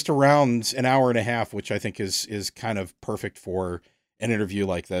in just around an hour and a half, which I think is kind of perfect for an interview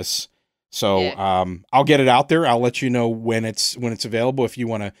like this. So I'll get it out there. I'll let you know when it's available if you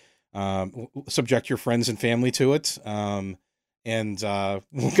want to subject your friends and family to it. And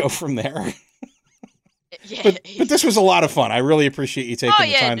we'll go from there. Yeah. But this was a lot of fun. I really appreciate you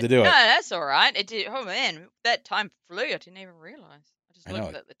taking the time to do it. No, that's all right. It did. Oh man, that time flew. I didn't even realize. I just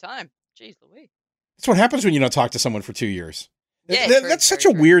looked at the time. Jeez Louise. That's what happens when you don't talk to someone for 2 years. Yeah, that's such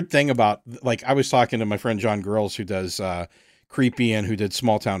a weird thing about, like, I was talking to my friend John Girls, who does Creepy and who did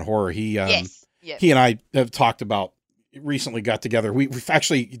Small Town Horror. He and I have talked about recently got together. We've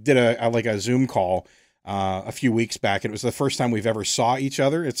actually did a Zoom call a few weeks back. It was the first time we've ever saw each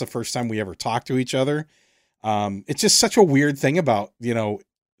other. It's the first time we ever talked to each other. It's just such a weird thing about,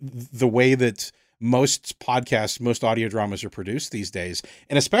 the way that most podcasts, most audio dramas are produced these days,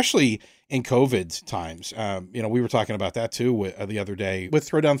 and especially in COVID times. We were talking about that too the other day with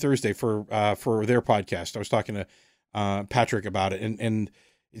Throwdown Thursday for their podcast. I was talking to Patrick about it, and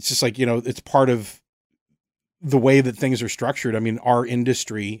it's just like, it's part of the way that things are structured. I mean, our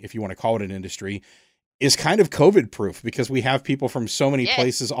industry, if you want to call it an industry, is kind of COVID proof because we have people from so many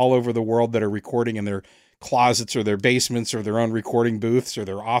places all over the world that are recording in their closets or their basements or their own recording booths or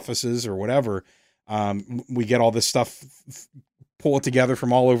their offices or whatever. We get all this stuff, pull it together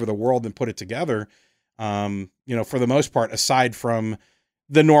from all over the world and put it together. For the most part, aside from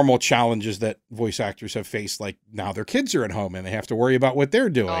the normal challenges that voice actors have faced, like now their kids are at home and they have to worry about what they're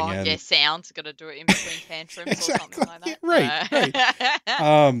doing. Oh, and sound's got to do it in between tantrums exactly. or something like that.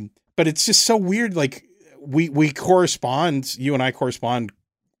 Right. But it's just so weird. Like we correspond, you and I correspond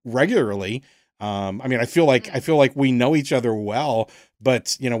regularly. I feel like we know each other well,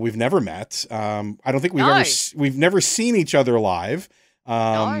 but we've never met. I don't think we've never seen each other live.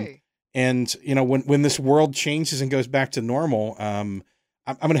 No. And when this world changes and goes back to normal,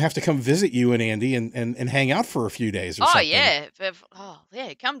 I'm going to have to come visit you and Andy and hang out for a few days or something. Yeah.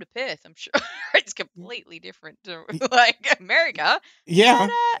 Come to Perth. I'm sure it's completely different to like America. Yeah.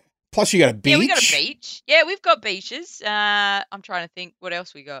 But, plus you got a beach. Yeah, we got a beach. Yeah, we've got beaches. I'm trying to think what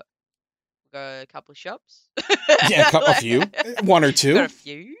else we got. We got a couple of shops. Yeah, a few. One or two. Got a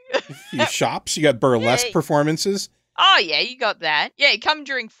few. A few shops. You got burlesque performances. Oh, yeah, you got that. Yeah, come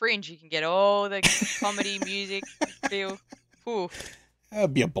during Fringe. You can get all the comedy, music, feel. Ooh.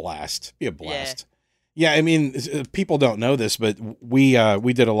 That'd be a blast. Yeah, I mean, people don't know this, but we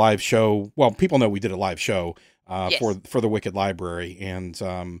did a live show. Well, people know we did a live show for the Wicked Library, and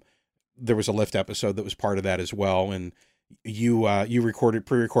there was a lift episode that was part of that as well. And you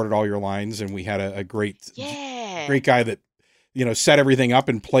pre-recorded all your lines, and we had a great guy that set everything up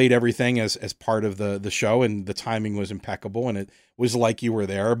and played everything as part of the show, and the timing was impeccable, and it was like you were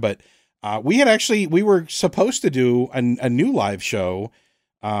there. But we were supposed to do a new live show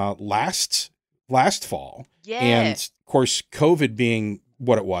last fall. Yeah. And of course, COVID being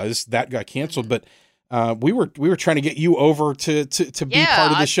what it was, that got canceled. But we were trying to get you over to be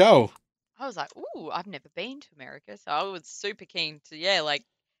part of the show. I was like, ooh, I've never been to America, so I was super keen to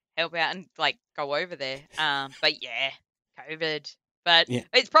help out and go over there. But COVID. But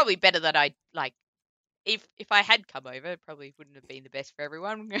it's probably better that I if I had come over, it probably wouldn't have been the best for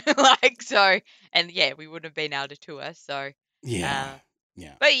everyone. We wouldn't have been able to tour. So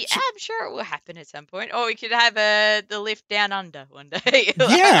but I'm sure it will happen at some point. Or we could have the lift down under one day.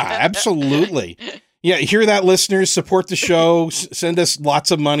 Yeah, absolutely. Yeah, hear that, listeners? Support the show. Send us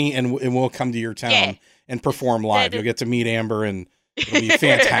lots of money, and we'll come to your town and perform live. You'll get to meet Amber, and it'll be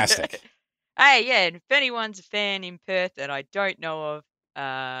fantastic. Hey, yeah, and if anyone's a fan in Perth that I don't know of,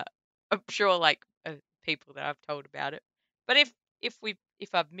 I'm sure people that I've told about it. But if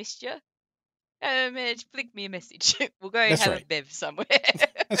I've missed you, flick me a message. We'll go have a bev somewhere.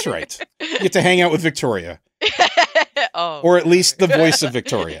 That's right. You get to hang out with Victoria. Or at least the voice of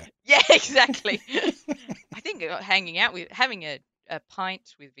Victoria. Yeah, exactly. I think having a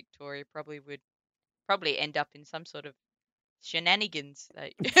pint with Victoria would end up in some sort of shenanigans.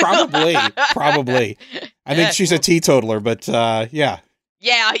 Probably. I think she's a teetotaler, but yeah.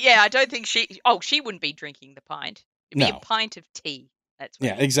 Yeah, I don't think she wouldn't be drinking the pint. It'd be a pint of tea. That's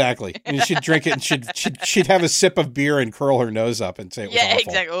what exactly. And she'd drink it, and she'd have a sip of beer and curl her nose up and say it was awful.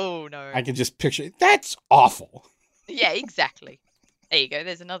 Exactly. Oh no. I can just picture it. That's awful. Yeah, exactly. There you go.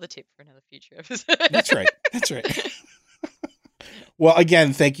 There's another tip for another future episode. That's right. Well,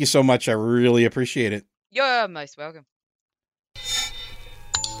 again, thank you so much. I really appreciate it. You're most welcome.